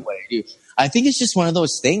me this. What I do. I think it's just one of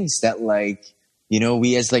those things that like, you know,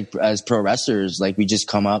 we as pro wrestlers, like we just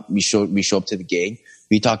come up, we show up to the gig,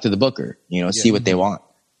 we talk to the booker, you know, see what they want,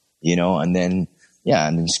 you know, and then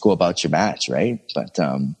just go about your match, right? But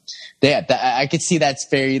I could see that's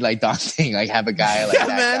very like daunting. Like have a guy like that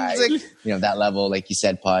guy, like, you know, that level, like you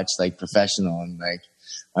said, Potch, like professional, and like,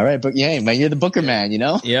 all right, but man, you're the booker man, you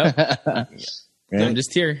know? Yeah. Right? I'm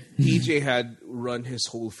just here. DJ had run his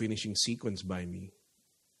whole finishing sequence by me.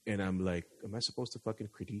 And I'm like, am I supposed to fucking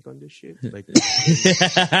critique on this shit? Like,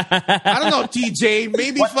 I don't know, TJ.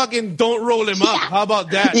 Maybe fucking don't roll him up. How about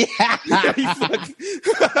that?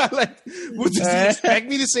 Like, would you expect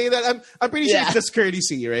me to say that? I'm pretty sure it's just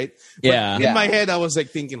courtesy, right? But in my head, I was like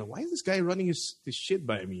thinking, why is this guy running this shit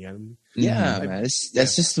by me? Man, that's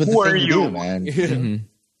just what the thing you do, man.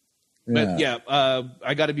 But yeah,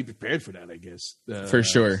 I got to be prepared for that, I guess. For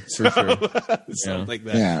sure. Something like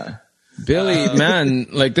that. Yeah. Billy, man,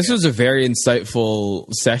 like this was a very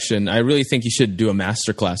insightful session. I really think you should do a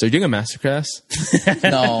masterclass. Are you doing a masterclass?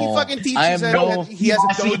 No. He fucking teaches I have that he has a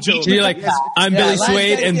dojo. You're like, I'm Billy Lionsgate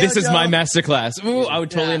Suede, and this is Dojo. my masterclass. Ooh, I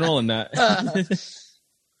would totally enroll in that.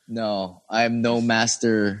 No, I'm no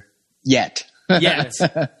master yet. Yes.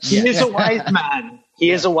 He is a wise man.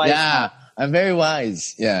 He is a wise man. Yeah, I'm very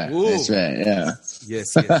wise. Yeah, Ooh. that's right. Yeah.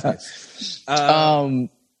 Yes.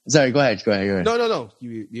 Sorry, go ahead. No.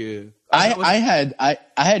 You. I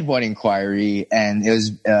had one inquiry, and it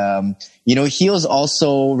was heels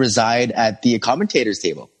also reside at the commentators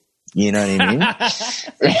table. You know what I mean?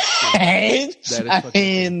 Right? I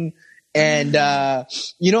mean, and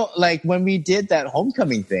like when we did that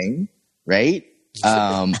homecoming thing, right?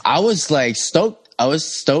 I was like stoked. I was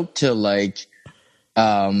stoked to like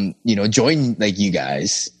join like you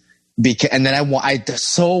guys, and then I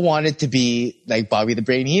so wanted to be like Bobby the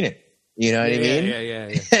Brain Heenan. You know what I mean? Yeah.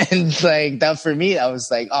 And like that for me, I was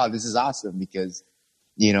like, oh, this is awesome because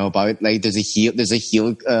Bobby, like there's a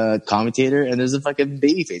heel commentator and there's a fucking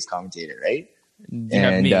babyface commentator, right? You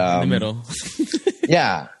have me in the middle.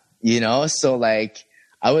 Yeah, so like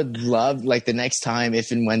I would love like the next time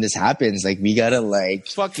if and when this happens, like we gotta like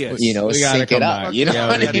Fuck yes. We gotta sync it come up. back. You know Yeah,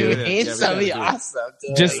 what we I gotta do mean? it. Yeah, we That'd be gotta do it.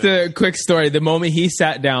 awesome. Just a quick story. The moment he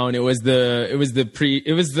sat down, it was that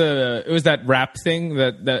rap thing,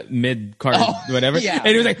 that mid card, whatever. yeah. And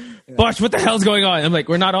he was like, "Bosh, what the hell's going on?" I'm like,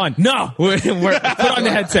 "We're not on. No, we're put on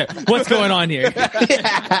the headset. What's going on here?"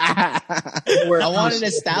 I want it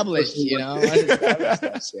established, I want to establish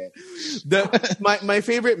that shit. My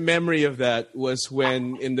favorite memory of that was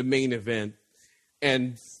when in the main event,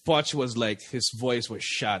 and Poch was like, his voice was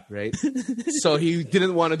shot, right? So he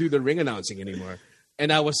didn't want to do the ring announcing anymore.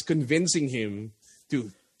 And I was convincing him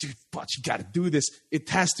to, dude, Poch, you got to do this. It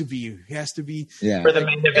has to be you. It has to be. Yeah. For the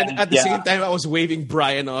main event. And at the same time, I was waving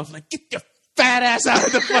Brian off, like, get your fat ass out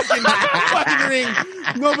of the fucking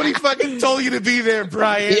ring. Nobody fucking told you to be there,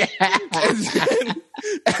 Brian. Yeah.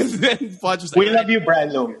 And then Poch was like, We love you,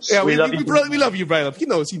 Brian Loomis. yeah, we love you. love you, Brian. He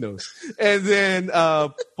knows. And then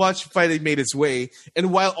Poch finally made its way.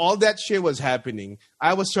 And while all that shit was happening,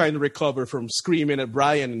 I was trying to recover from screaming at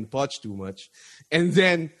Brian and Poch too much. And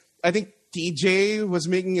then I think TJ was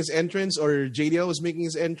making his entrance, or JDL was making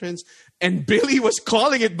his entrance, and Billy was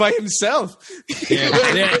calling it by himself.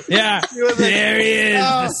 Yeah. He was like, There he is,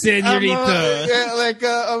 the senorita.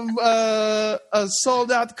 a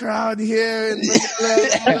sold out crowd here. And,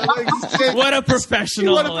 What a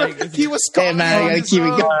professional! he was Hey calling man, I on gotta his keep it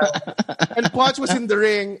own. going. And Poch was in the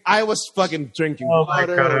ring. I was fucking drinking Oh my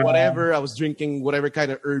water God. or whatever. I was drinking whatever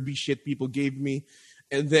kind of herby shit people gave me.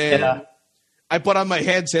 And then I put on my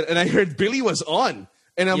headset and I heard Billy was on.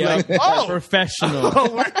 And I'm like, oh, professional.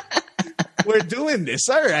 we're doing this.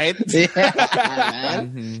 All right. Yeah,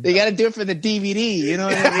 man. They got to do it for the DVD. You know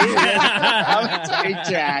what I mean?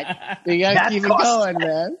 Track. They got to That keep it costs- going,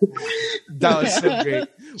 man. That was so great.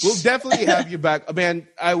 We'll definitely have you back, man.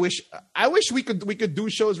 I wish we could do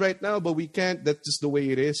shows right now, but we can't. That's just the way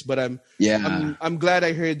it is. But I'm glad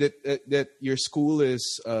I heard that your school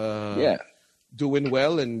is doing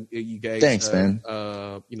well, and you guys. Thanks, man.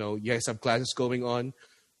 You guys have classes going on.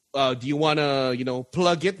 Do you want to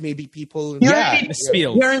plug it? Maybe people. Yeah.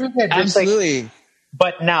 Spiel. You're in the head, just like, Absolutely.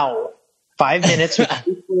 but now, 5 minutes with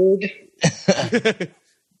food.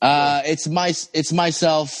 It's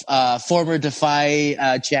myself, former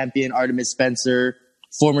Defy champion Artemis Spencer,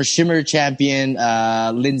 former Shimmer champion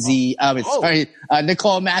Lindsay.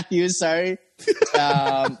 Nicole Matthews. Sorry,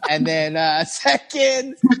 and then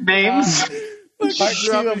second Names. part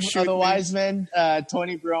two of the Wiseman,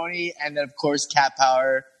 Tony Baroni, and then of course Cat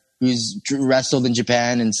Power, who's wrestled in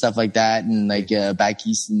Japan and stuff like that, and like back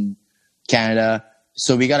east in Canada.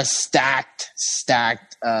 So we got a stacked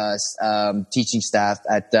teaching staff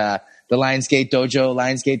at the Lionsgate Dojo,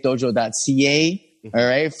 lionsgatedojo.ca. All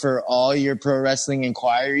right, for all your pro wrestling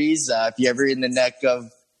inquiries. If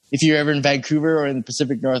you're ever in Vancouver or in the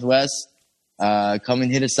Pacific Northwest, come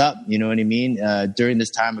and hit us up. You know what I mean? During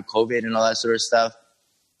this time of COVID and all that sort of stuff.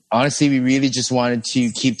 Honestly, we really just wanted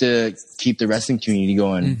to keep the wrestling community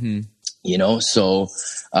going. Mm-hmm. So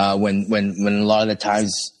when a lot of the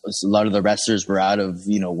times, a lot of the wrestlers were out of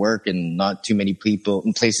work and not too many people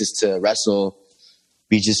and places to wrestle,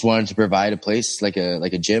 we just wanted to provide a place like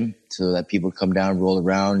a gym so that people come down, roll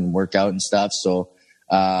around, and work out and stuff. So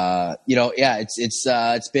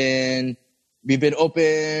we've been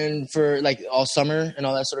open for like all summer and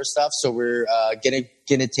all that sort of stuff. So we're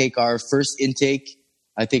gonna take our first intake,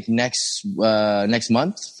 I think next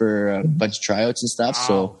month for a bunch of tryouts and stuff. Wow.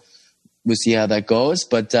 So we'll see how that goes.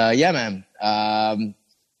 But yeah, man,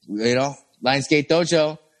 Lionsgate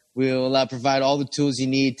Dojo will provide all the tools you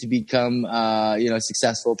need to become a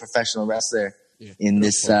successful professional wrestler in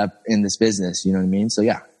this business. You know what I mean? So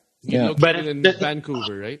yeah. But in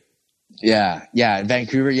Vancouver, right? Yeah,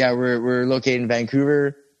 Vancouver. Yeah, we're located in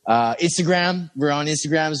Vancouver. Instagram, we're on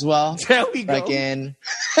Instagram as well. There we go. What's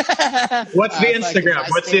the Instagram?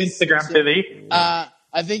 What's the Instagram, Philly?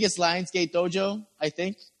 I think it's Lionsgate Dojo, I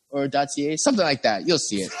think, or .ca, something like that. You'll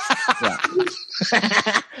see it. Yeah.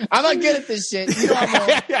 I'm not good at this shit. You know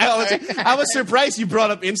I was surprised you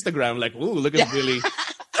brought up Instagram. Like, ooh, look at Billy.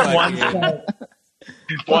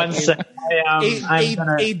 One second.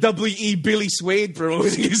 AWE Billy Swade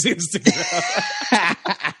promoting his Instagram.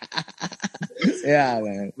 Yeah,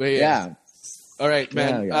 man. But yeah. All right,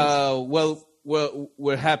 man. Yeah, well,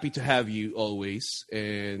 we're happy to have you always.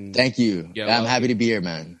 And thank you. Yeah, I'm happy to be here,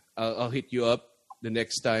 man. I'll hit you up the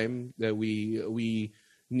next time that we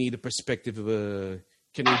need a perspective of a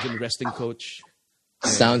Canadian wrestling coach.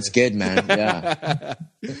 Sounds good, man. Yeah.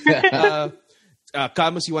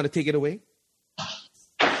 Camus, you want to take it away?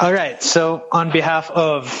 All right. So on behalf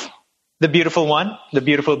of the beautiful one, the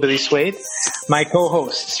beautiful Billy Swade, my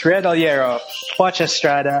co-hosts, Red Aliero, Watch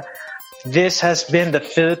Estrada, this has been the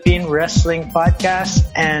Philippine Wrestling Podcast,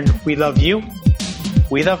 and we love you,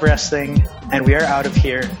 we love wrestling, and we are out of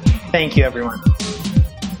here. Thank you, everyone.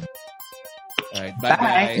 All right,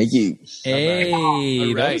 bye. Thank you. Hey,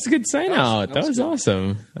 All right. that was a good sign out. That was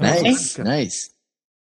awesome. Nice.